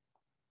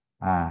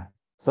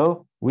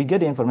 So we get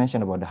the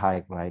information about the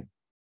height, right?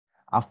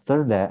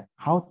 After that,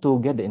 how to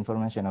get the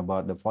information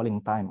about the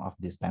falling time of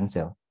this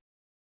pencil?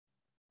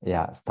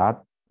 Yeah,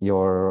 start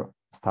your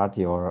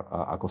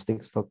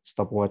acoustic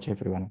stopwatch,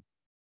 everyone.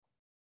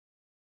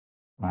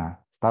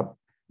 Stop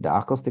the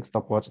acoustic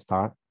stopwatch.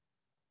 Start.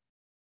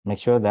 Make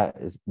sure that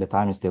the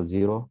time is still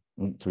 0,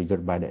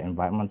 triggered by the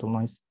environmental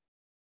noise.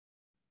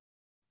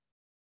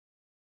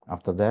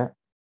 After that,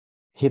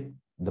 hit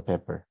the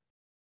paper.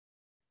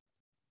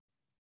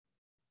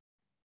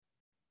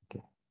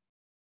 Okay.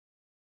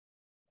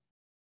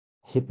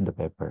 Hit the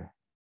paper.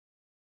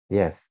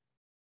 Yes.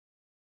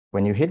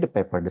 When you hit the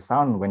paper, the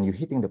sound when you're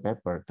hitting the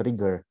paper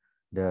trigger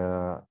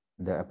the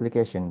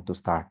application to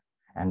start.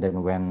 And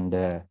then when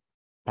the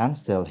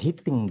pencil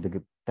hitting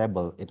the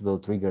table, it will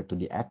trigger to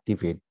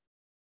deactivate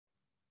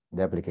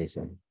the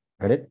application.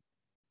 Got it?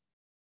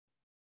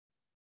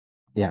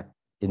 Yeah.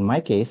 In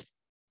my case,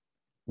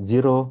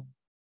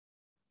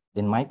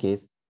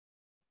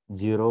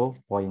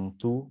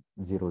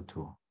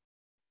 0.202.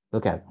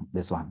 Look at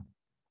this one.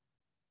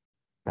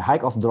 The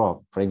height of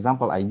drop, for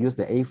example, I use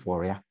the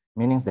A4, yeah,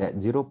 meaning that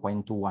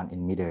 0.21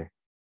 in meter,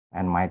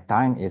 and my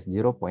time is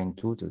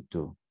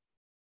 0.222.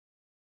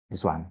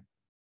 This one.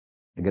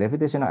 The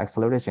gravitational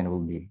acceleration will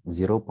be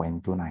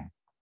 0.29.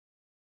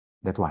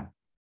 That one.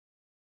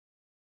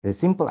 The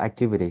simple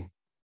activity,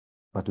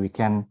 but we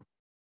can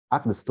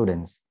ask the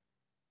students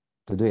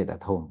to do it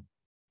at home.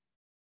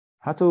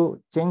 How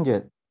to change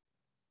it,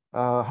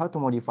 how to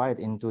modify it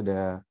into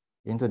the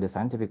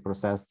scientific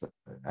process,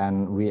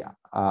 and we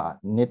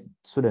need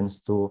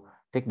students to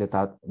take the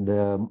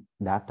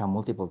data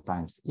multiple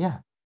times.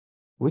 Yeah,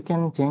 we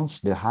can change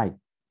the height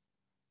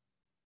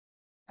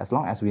as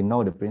long as we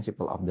know the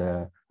principle of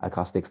the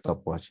acoustic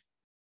stopwatch.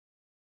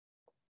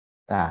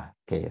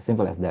 Okay,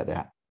 simple as that.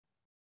 Yeah.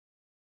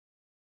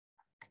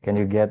 Can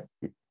you get?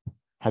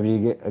 Have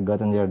you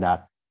gotten your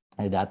data,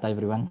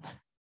 everyone?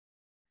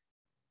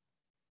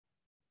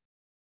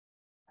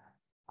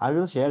 I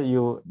will share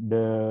you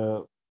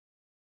the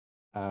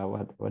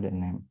what the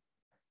name,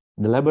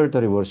 the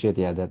laboratory worksheet,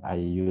 yeah, that I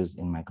use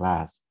in my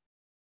class.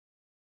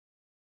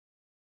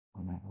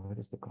 Where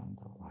is the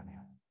control one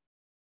here?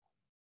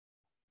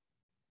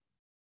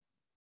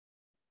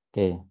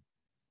 Okay,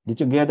 did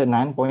you get a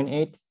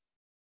 9.8?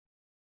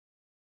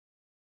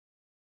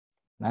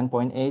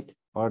 9.8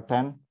 or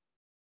 10?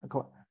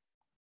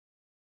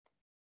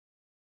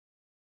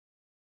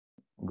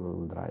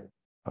 Google Drive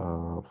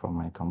from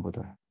my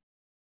computer.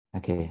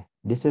 Okay,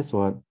 this is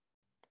the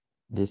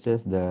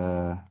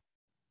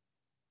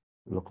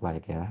look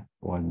like, yeah,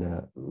 what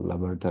the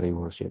laboratory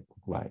worksheet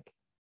look like.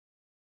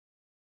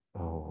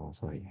 Oh,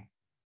 sorry.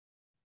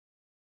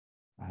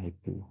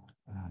 IP.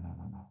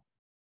 No.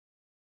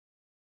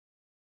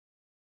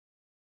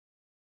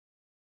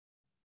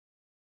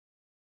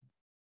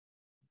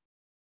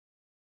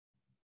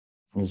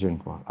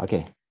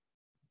 Okay.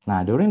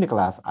 Now, during the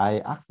class, I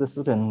asked the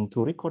student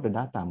to record the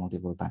data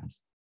multiple times.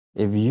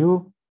 If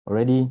you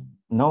already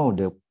know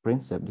the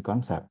principle, the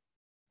concept,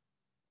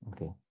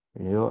 okay,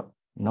 you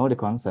know the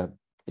concept,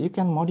 you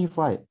can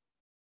modify.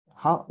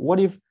 What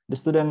if the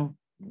student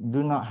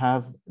do not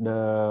have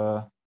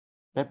the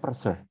paper,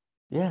 sir?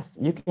 Yes,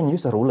 you can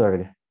use a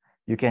ruler.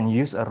 You can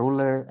use a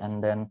ruler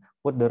and then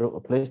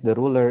place the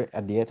ruler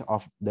at the edge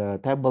of the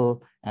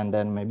table, and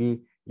then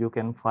maybe you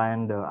can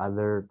find the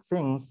other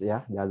things,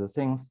 yeah, the other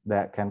things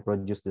that can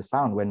produce the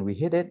sound when we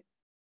hit it.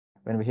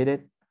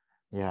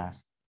 Yeah,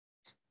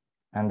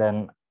 and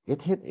then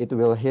it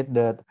will hit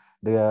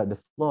the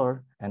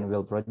floor and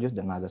will produce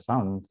another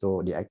sound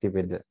to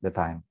deactivate the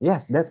time.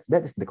 Yes,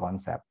 that is the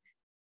concept.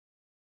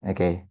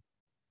 Okay,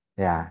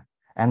 yeah,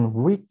 and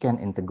we can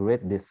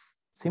integrate this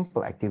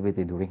simple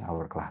activity during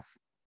our class.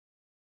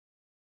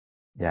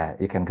 Yeah,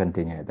 you can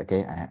continue it.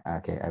 Okay,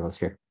 I will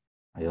share.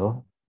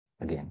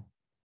 Again.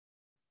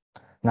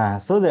 Now,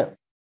 so that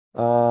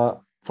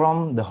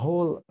from the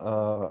whole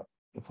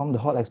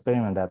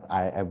experiment that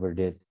I ever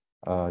did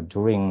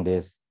during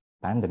this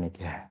pandemic,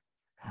 yeah.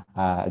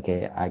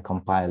 Okay, I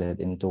compiled it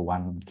into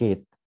one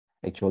kit.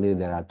 Actually,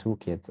 there are two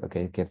kits.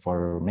 Okay, kit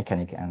for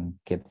mechanic and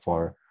kit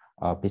for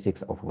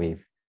physics of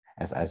wave.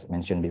 As I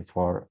mentioned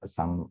before,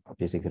 some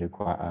physics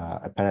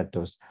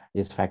apparatus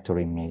is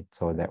factory made,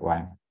 so that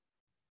why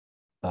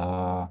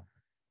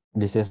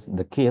this is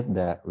the kit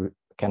that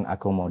can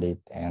accommodate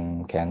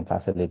and can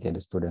facilitate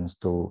the students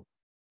to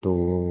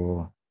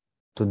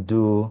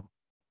do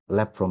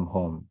lab from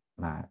home.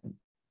 Now,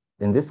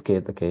 in this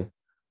kit, okay,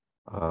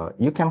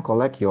 you can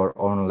collect your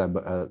own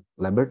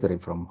laboratory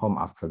from home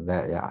after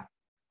that. Yeah,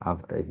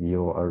 if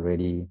you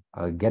already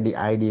get the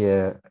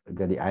idea,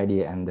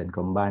 and then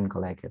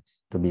collect it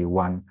to be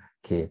one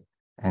kit,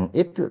 and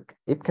it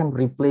can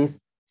replace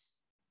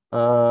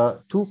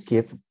two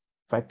kits,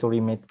 factory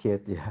made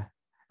kit. Yeah,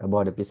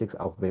 about the physics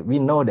of wave. We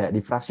know that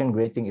diffraction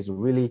grating is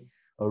really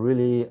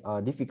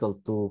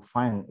difficult to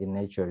find in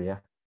nature. Yeah,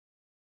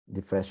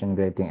 diffraction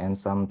grating, and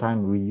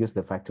sometimes we use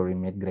the factory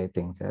made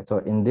gratings. Yeah? So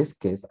in this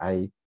case,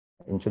 I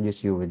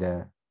introduce you with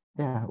the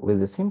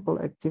simple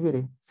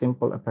activity,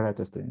 simple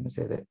apparatus to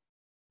initiate it.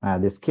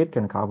 This kit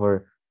can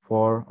cover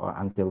 4 or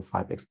until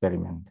 5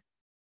 experiments.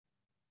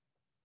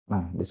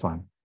 This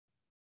one.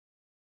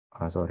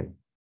 Sorry.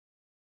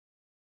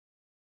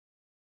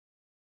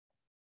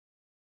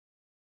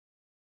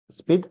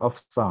 Speed of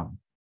sound.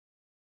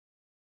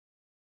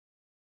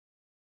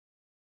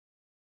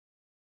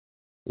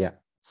 Yeah,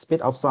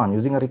 speed of sound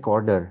using a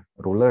recorder,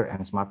 ruler,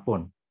 and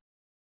smartphone.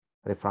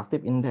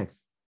 Refractive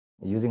index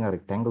using a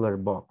rectangular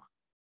box.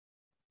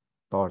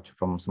 Torch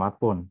from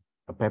smartphone,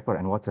 a paper,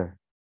 and water.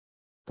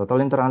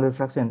 Total internal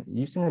refraction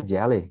using a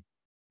jelly.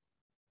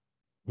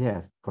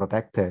 Yes,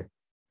 protector.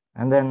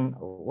 And then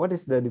what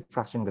is the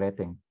diffraction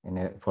grating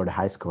for the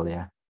high school?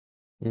 Yeah.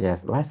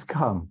 Yes,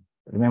 LISCOM.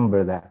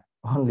 Remember that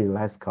only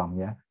LISCOM.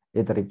 Yeah,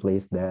 it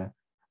replaced the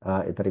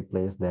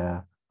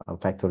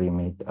factory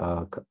made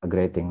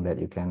grating that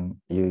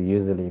you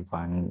usually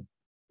find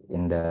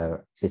in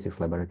the physics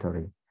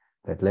laboratory.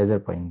 That laser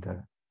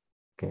pointer.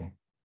 Okay.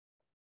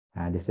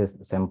 This is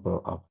a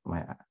sample of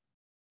my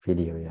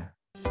video. Yeah.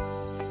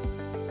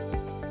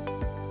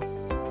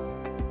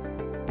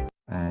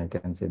 You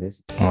can see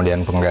this.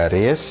 Kemudian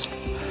penggaris,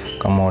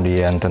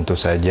 kemudian tentu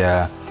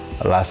saja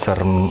laser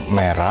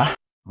merah.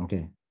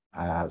 Okay,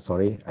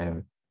 sorry, I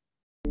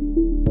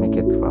make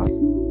it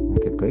fast,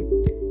 make it quick.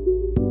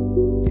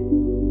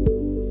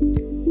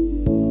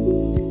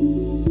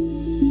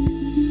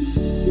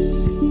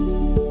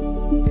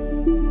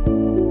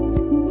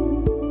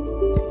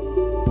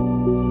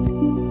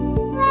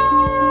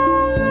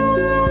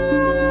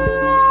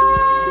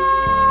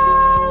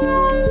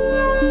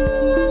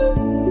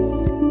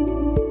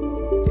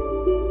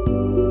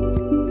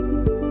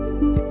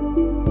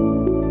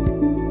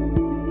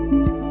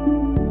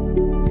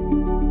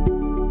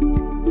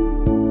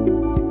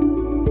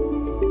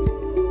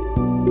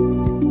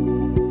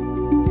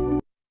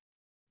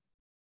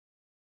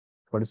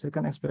 For the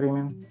second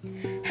experiment,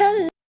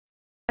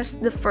 as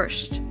the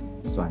first.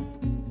 This one.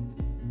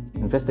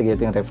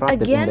 Investigating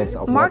refractive index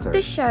of mark water.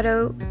 the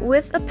shadow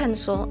with a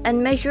pencil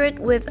and measure it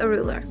with a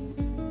ruler.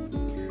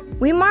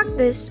 We mark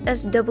this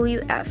as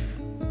WF.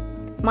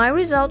 My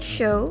results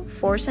show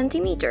 4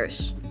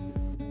 centimeters.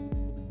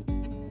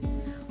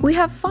 We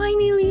have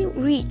finally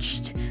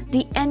reached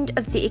the end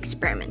of the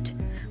experiment.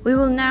 We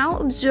will now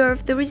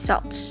observe the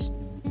results.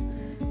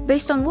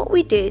 Based on what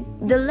we did,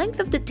 the length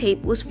of the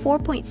tape was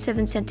 4.7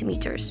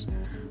 centimeters,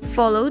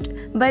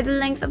 followed by the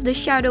length of the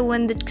shadow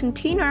when the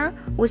container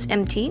was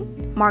empty,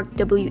 marked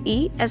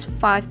WE as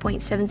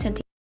 5.7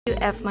 centimeters,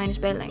 WF minus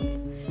by length.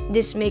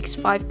 This makes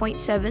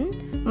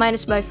 5.7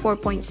 minus by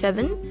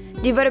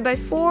 4.7 divided by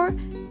 4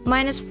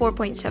 minus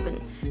 4.7.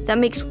 That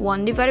makes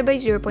 1 divided by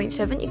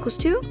 0.7 equals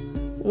to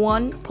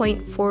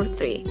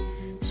 1.43.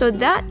 So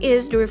that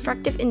is the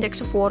refractive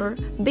index of water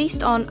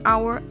based on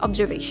our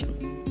observation.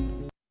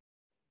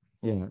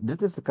 Yeah,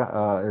 that is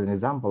an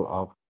example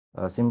of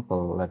a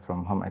simple lab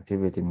from home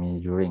activity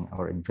measuring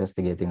or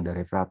investigating the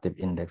refractive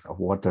index of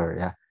water.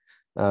 Yeah.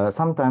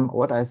 Sometimes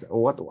why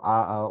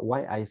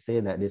I say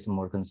that is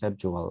more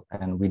conceptual,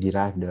 and we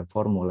derive the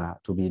formula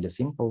to be the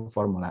simple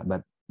formula,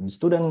 but the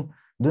student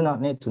do not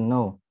need to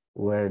know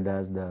where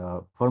does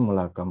the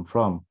formula come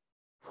from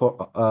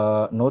for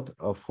not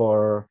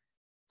for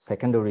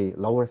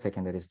lower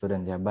secondary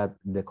student. Yeah, but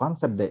the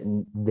concept that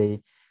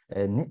they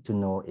need to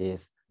know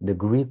is the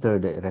greater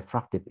the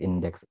refractive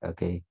index.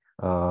 Okay.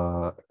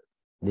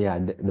 Yeah,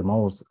 the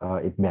most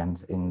it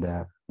bends in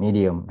the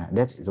medium.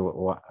 That is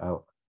what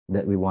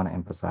that we want to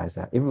emphasize.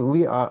 If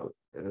we are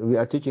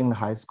teaching the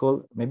high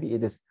school, maybe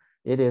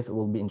it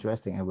will be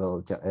interesting and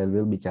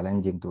will be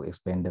challenging to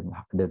explain the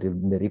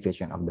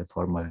derivation of the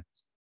formula,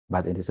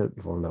 but it is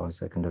for lower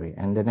secondary.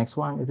 And the next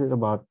one is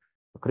about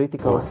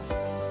critical.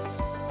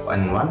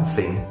 And one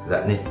thing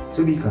that needs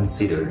to be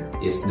considered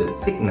is the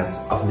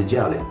thickness of the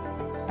jelly.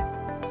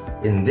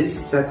 In this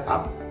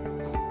setup,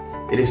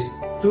 it is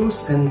 2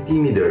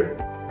 centimeters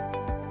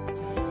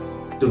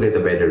to get a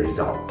better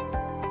result.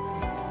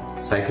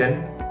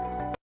 Second,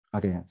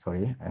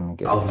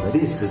 of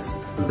this is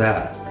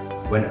that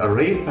when a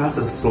ray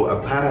passes through a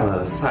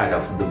parallel side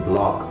of the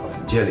block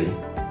of jelly,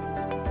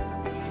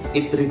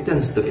 it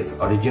returns to its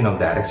original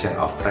direction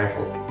of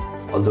travel,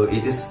 although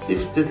it is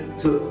shifted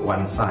to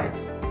one side.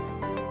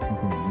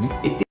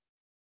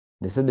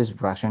 This is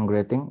diffraction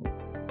grating.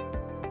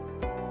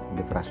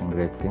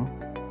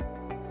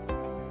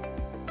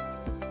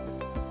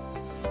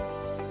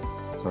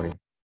 Sorry,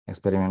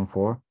 experiment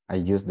 4. I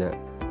use the.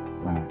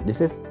 This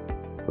is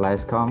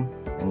lights come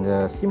in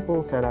the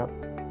simple setup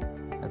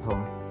at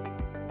home.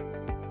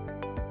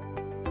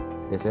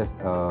 This is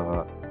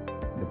the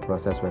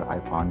process where I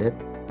found it.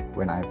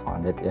 When I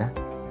found it, yeah,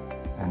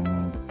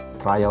 and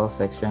trial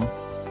session,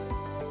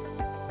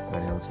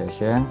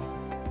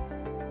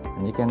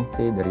 and you can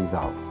see the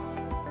result.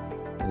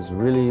 It's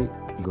really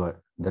good.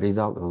 The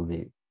result will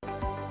be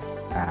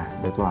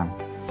that one.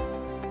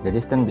 The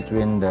distance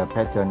between the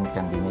pattern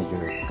can be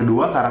measured.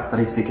 Kedua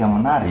karakteristik yang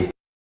menarik,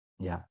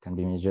 yeah, can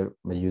be measured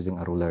by using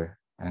a ruler,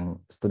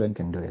 and student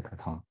can do it at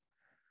home.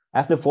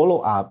 As the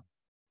follow-up,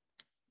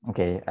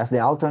 okay, as the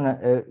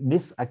alternate,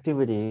 this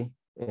activity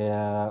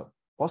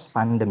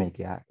post-pandemic,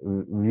 yeah,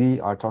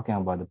 we are talking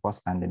about the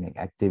post-pandemic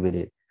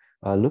activity,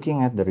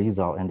 looking at the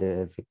result and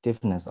the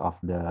effectiveness of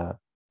the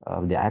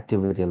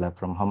activity lab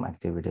from home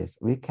activities.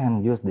 We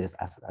can use this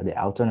as the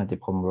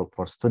alternative homework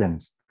for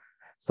students,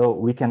 so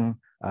we can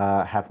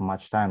have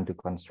much time to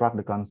construct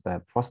the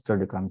concept, foster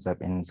the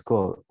concept in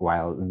school,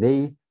 while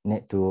they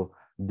need to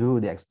do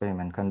the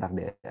experiment, conduct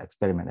the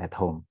experiment at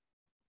home.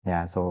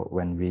 Yeah, so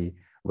when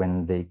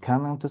they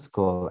come into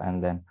school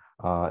and then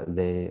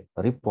they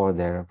report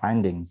their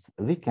findings,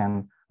 we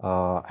can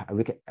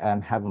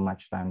have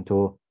much time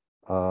to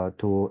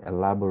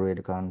elaborate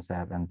the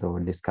concept and to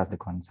discuss the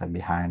concept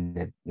behind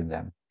it with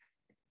them.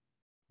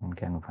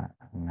 Okay,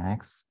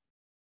 next.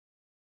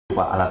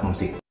 Alat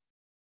musik.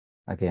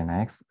 Okay,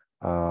 next.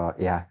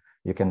 Yeah,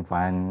 you can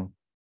find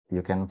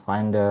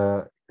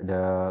the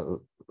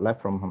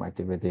lab from home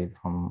activity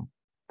from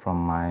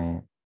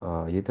my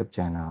YouTube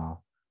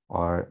channel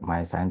or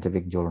my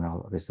scientific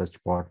journal research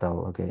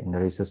portal. Okay, in the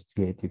research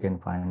gate you can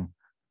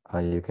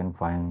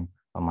find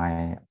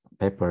my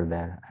paper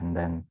there, and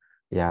then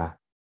yeah,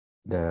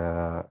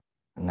 the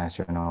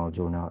national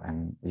journal,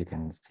 and you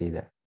can see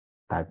that,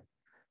 type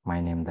my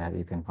name there,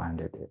 you can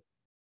find it.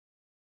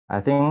 I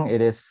think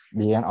it is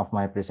the end of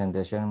my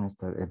presentation,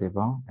 Mr.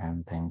 Itipong,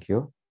 and thank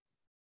you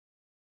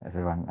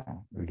everyone.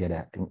 We get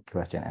a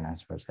question and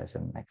answer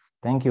session next.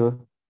 Thank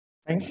you.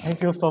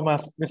 Thank you so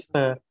much,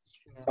 Mr.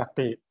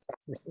 Syakti.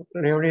 It's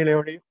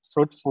really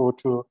fruitful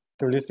to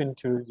listen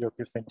to your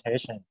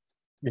presentation.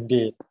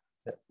 Indeed.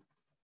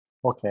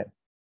 Okay.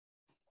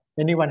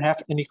 Anyone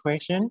have any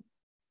question?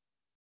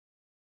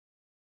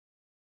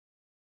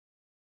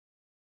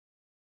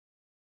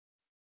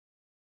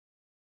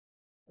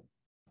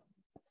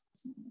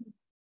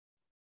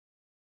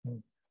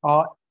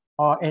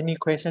 Or any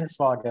question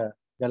for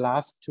the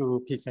last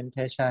 2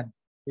 presentation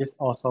is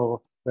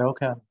also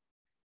welcome.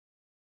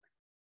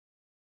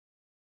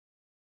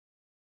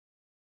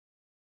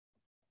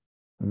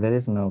 There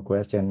is no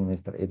question,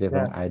 Mr.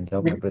 Itipong. Yeah. I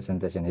hope my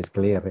presentation is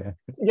clear. Yeah?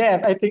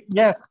 Yes, I think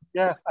yes,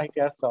 I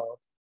guess so.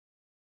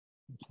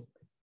 Okay.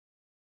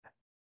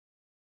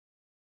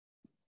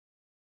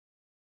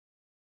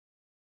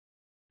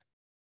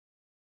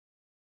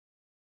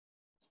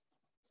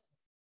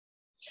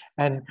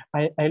 And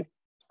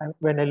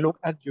when I look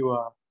at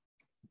your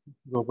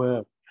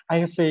work,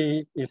 I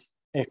see it's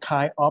a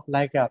kind of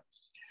like a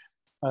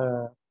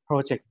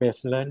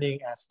project-based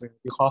learning as well,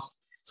 because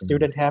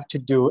students have to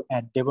do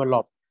and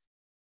develop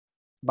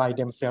by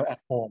themselves at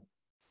home.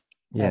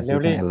 Yes, and you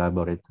can really,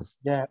 elaborate.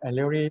 yeah, and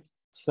really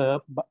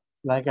serve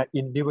like an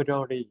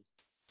individually.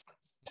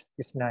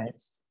 It's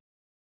nice.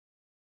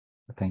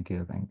 Thank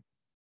you. Thank you.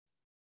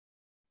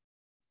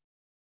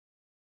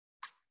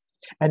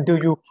 And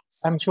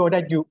I'm sure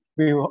that you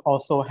will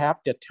also have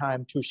the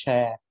time to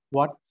share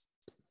what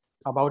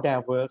about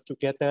their work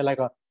together, like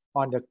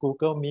on the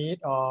Google Meet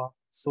or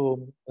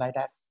Zoom, like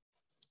that,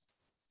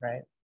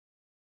 right?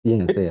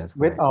 Yes, yes,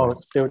 With correct, our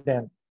correct.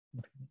 students.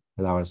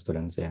 With our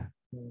students, yeah.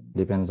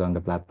 Depends on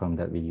the platform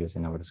that we use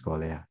in our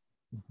school, yeah.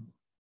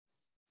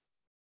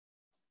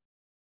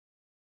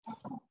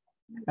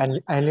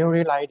 And I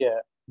really like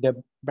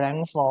the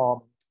blank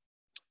form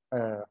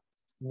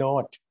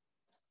note.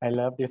 I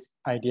love this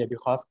idea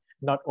because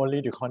not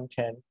only the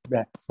content,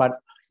 but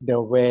the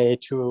way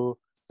to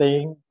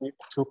think,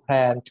 to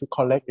plan, to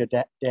collect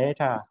the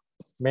data,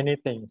 many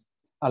things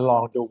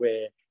along the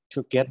way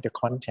to get the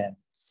content.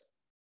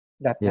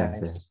 That's Yes,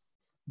 nice. yes.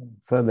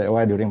 So that's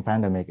why during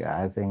pandemic,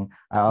 I think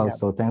I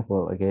also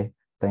thankful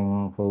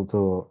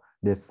to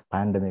this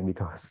pandemic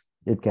because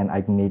it can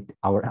ignite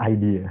our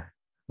idea,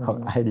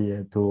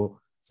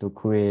 to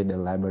create a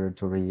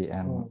laboratory,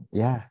 and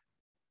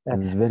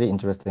it's very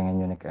interesting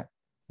and unique.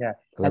 Yeah,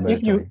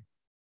 Laboratory.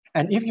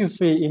 and if you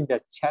see in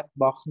the chat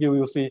box, you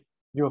will see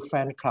your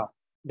fan club.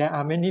 There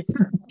are many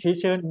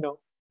teachers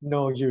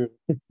know you.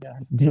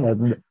 Yes,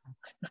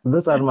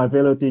 those are my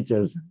fellow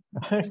teachers.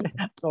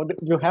 So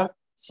you have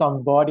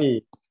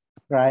somebody,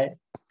 right,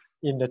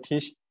 in the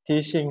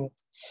teaching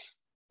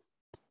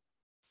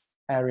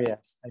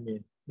areas. I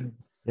mean.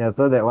 Yeah,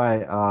 so that's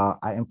why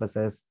I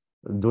emphasize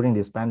during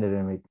this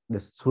pandemic, the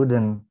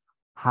student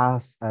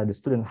have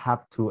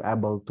to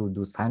able to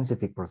do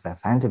scientific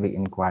process, scientific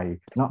inquiry,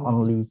 not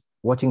only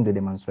watching the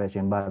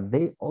demonstration, but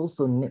they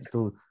also need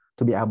to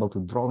be able to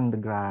draw in the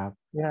graph,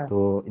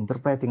 to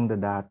interpreting the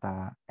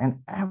data and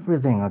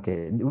everything.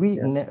 Okay,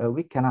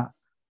 we cannot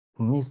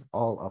miss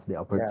all of the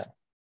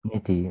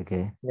opportunity.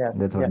 Okay,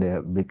 that's what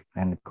the big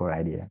and core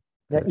idea.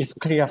 Yeah, it's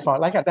clear for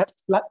like that.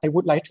 I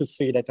would like to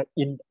see that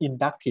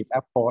inductive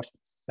approach.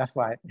 That's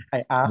why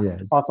I asked.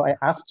 Yes. Also, I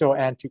asked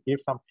Joanne to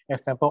give some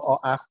example, or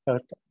ask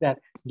her that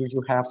do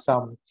you have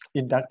some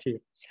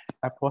inductive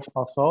approach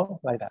also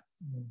like that?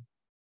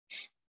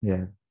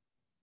 Yeah.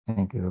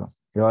 Thank you.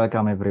 You're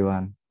welcome,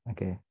 everyone.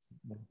 Okay.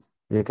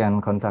 You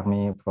can contact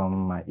me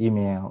from my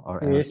email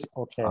or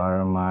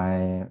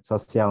my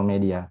social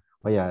media.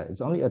 Oh yeah,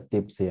 it's only a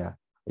tips here.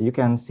 You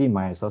can see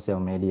my social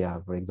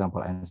media, for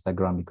example,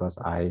 Instagram, because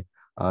I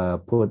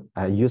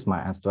use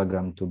my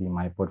Instagram to be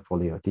my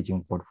portfolio,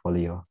 teaching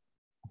portfolio.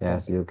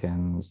 Yes, you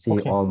can see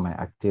all my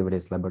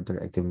activities,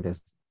 laboratory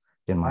activities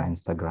in my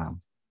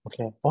Instagram.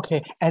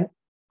 Okay. And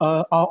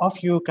all of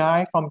you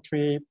guys from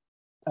 3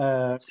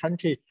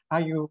 countries,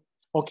 are you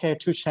okay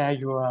to share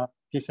your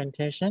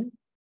presentation?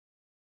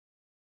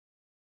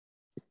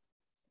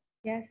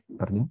 Yes.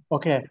 Pardon?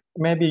 Okay,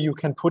 maybe you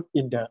can put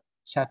in the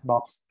chat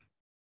box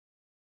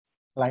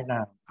right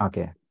now.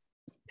 Okay.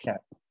 Okay.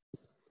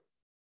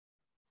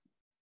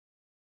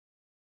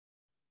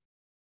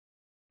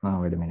 Oh,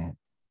 wait a minute.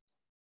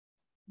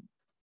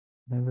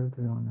 Level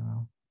 2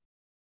 now.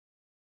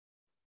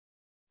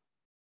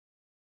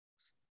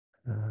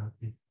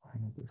 Okay, I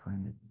need to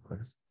find it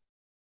first.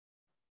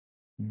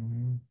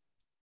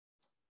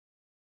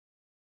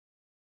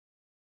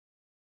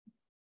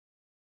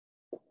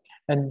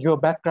 And your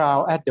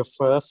background at the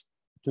first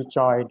to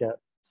join the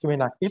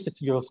seminar, is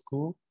it your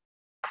school?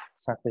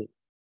 Syakti.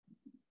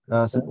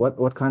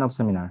 What kind of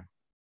seminar?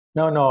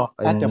 No.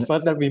 At the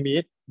first that we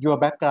meet, your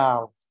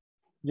background,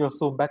 your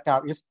Zoom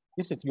background, is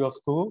it your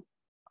school?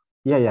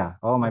 Yeah.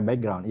 Oh, my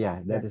background.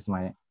 Yeah, that is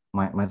my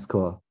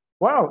school.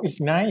 Wow,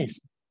 it's nice.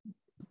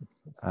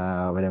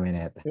 Wait a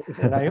minute. It's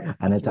a nice,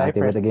 I need to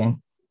activate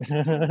again.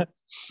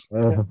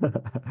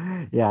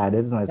 Yeah,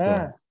 that is my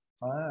school.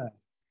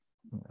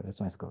 That's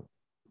my school.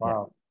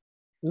 Wow.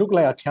 Look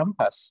like a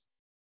campus.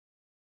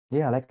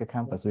 Yeah, like a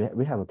campus.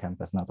 We have a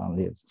campus, not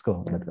only a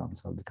school, but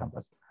also the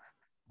campus.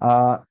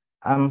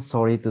 I'm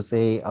sorry to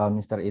say,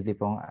 Mr.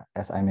 Itipong,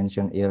 as I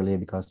mentioned earlier,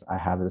 because I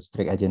have a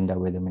strict agenda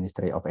with the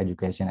Ministry of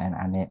Education, and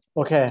I need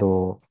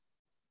to,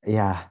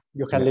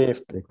 you can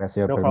leave. Request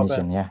your no permission.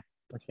 Problem. Yeah.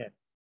 Okay.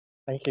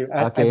 Thank you.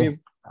 And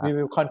we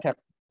will contact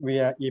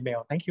via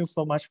email. Thank you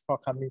so much for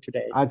coming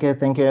today. Okay.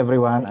 Thank you,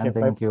 everyone, and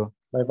thank you.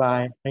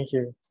 Bye. Thank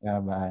you. Yeah.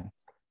 Bye.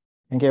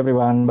 Thank you,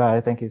 everyone.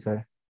 Bye. Thank you,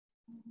 sir.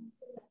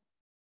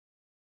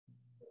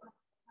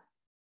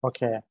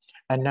 Okay.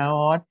 And now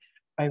on,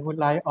 I would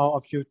like all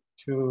of you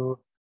to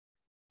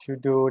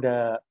do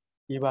the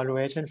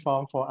evaluation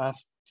form for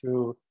us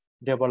to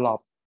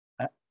develop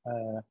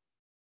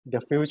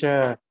the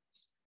future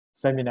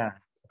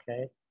seminar.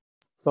 Okay.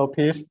 So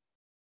please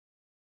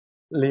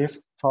leave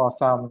for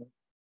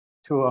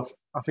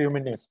a few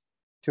minutes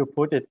to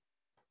put it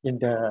in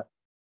the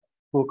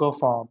Google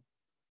form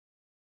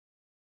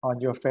on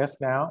your face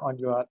now, on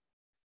your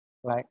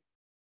by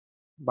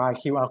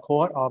QR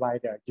code or by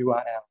the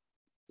URL.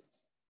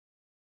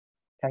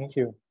 Thank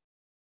you.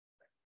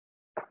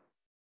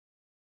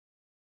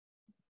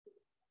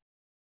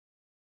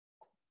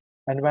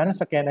 And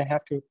once again, I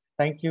have to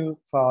thank you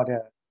for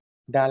the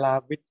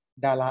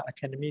Dara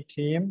Academy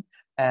team,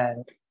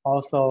 and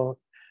also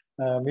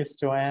Miss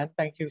Joanne.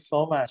 Thank you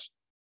so much.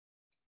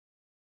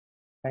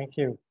 Thank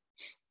you.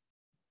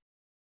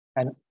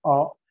 And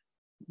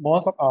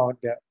most of all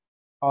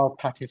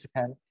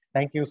participants,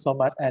 thank you so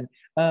much. And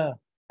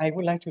I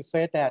would like to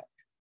say that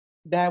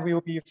there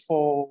will be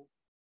 4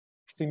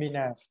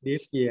 seminars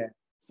this year.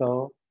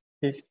 So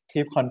please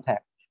keep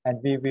contact, and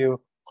we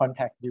will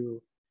contact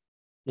you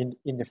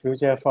in the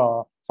future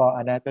for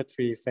another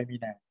 3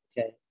 seminars.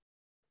 Okay.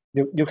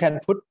 You can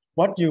put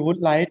what you would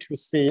like to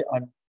see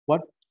on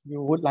what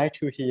you would like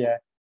to hear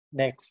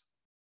next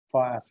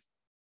for us.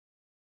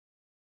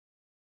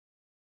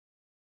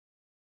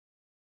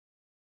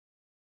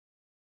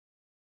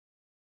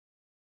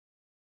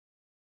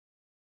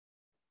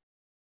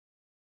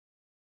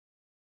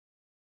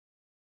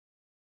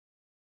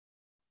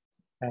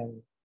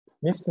 And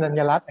Ms.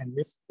 Nanyalat and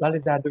Ms.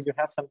 Lalita, do you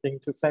have something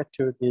to say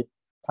to the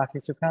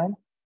participant?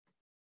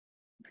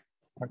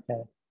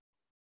 Okay.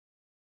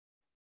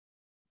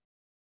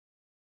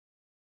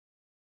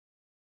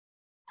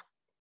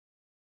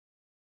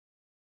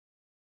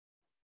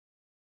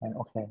 And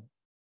okay.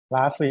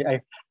 Lastly,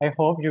 I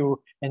hope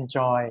you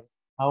enjoy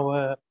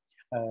our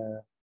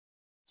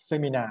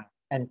seminar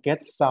and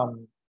get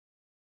some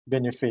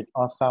benefit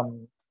or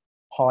some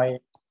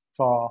point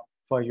for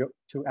you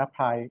to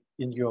apply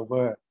in your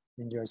work,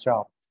 in your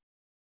job.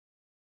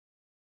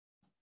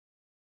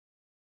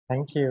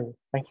 Thank you.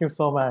 Thank you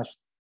so much.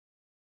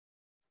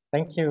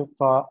 Thank you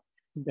for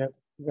the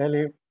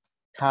very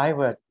kind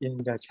word in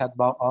the chat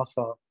box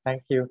also.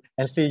 Thank you,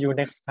 and see you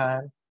next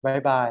time.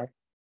 Bye bye.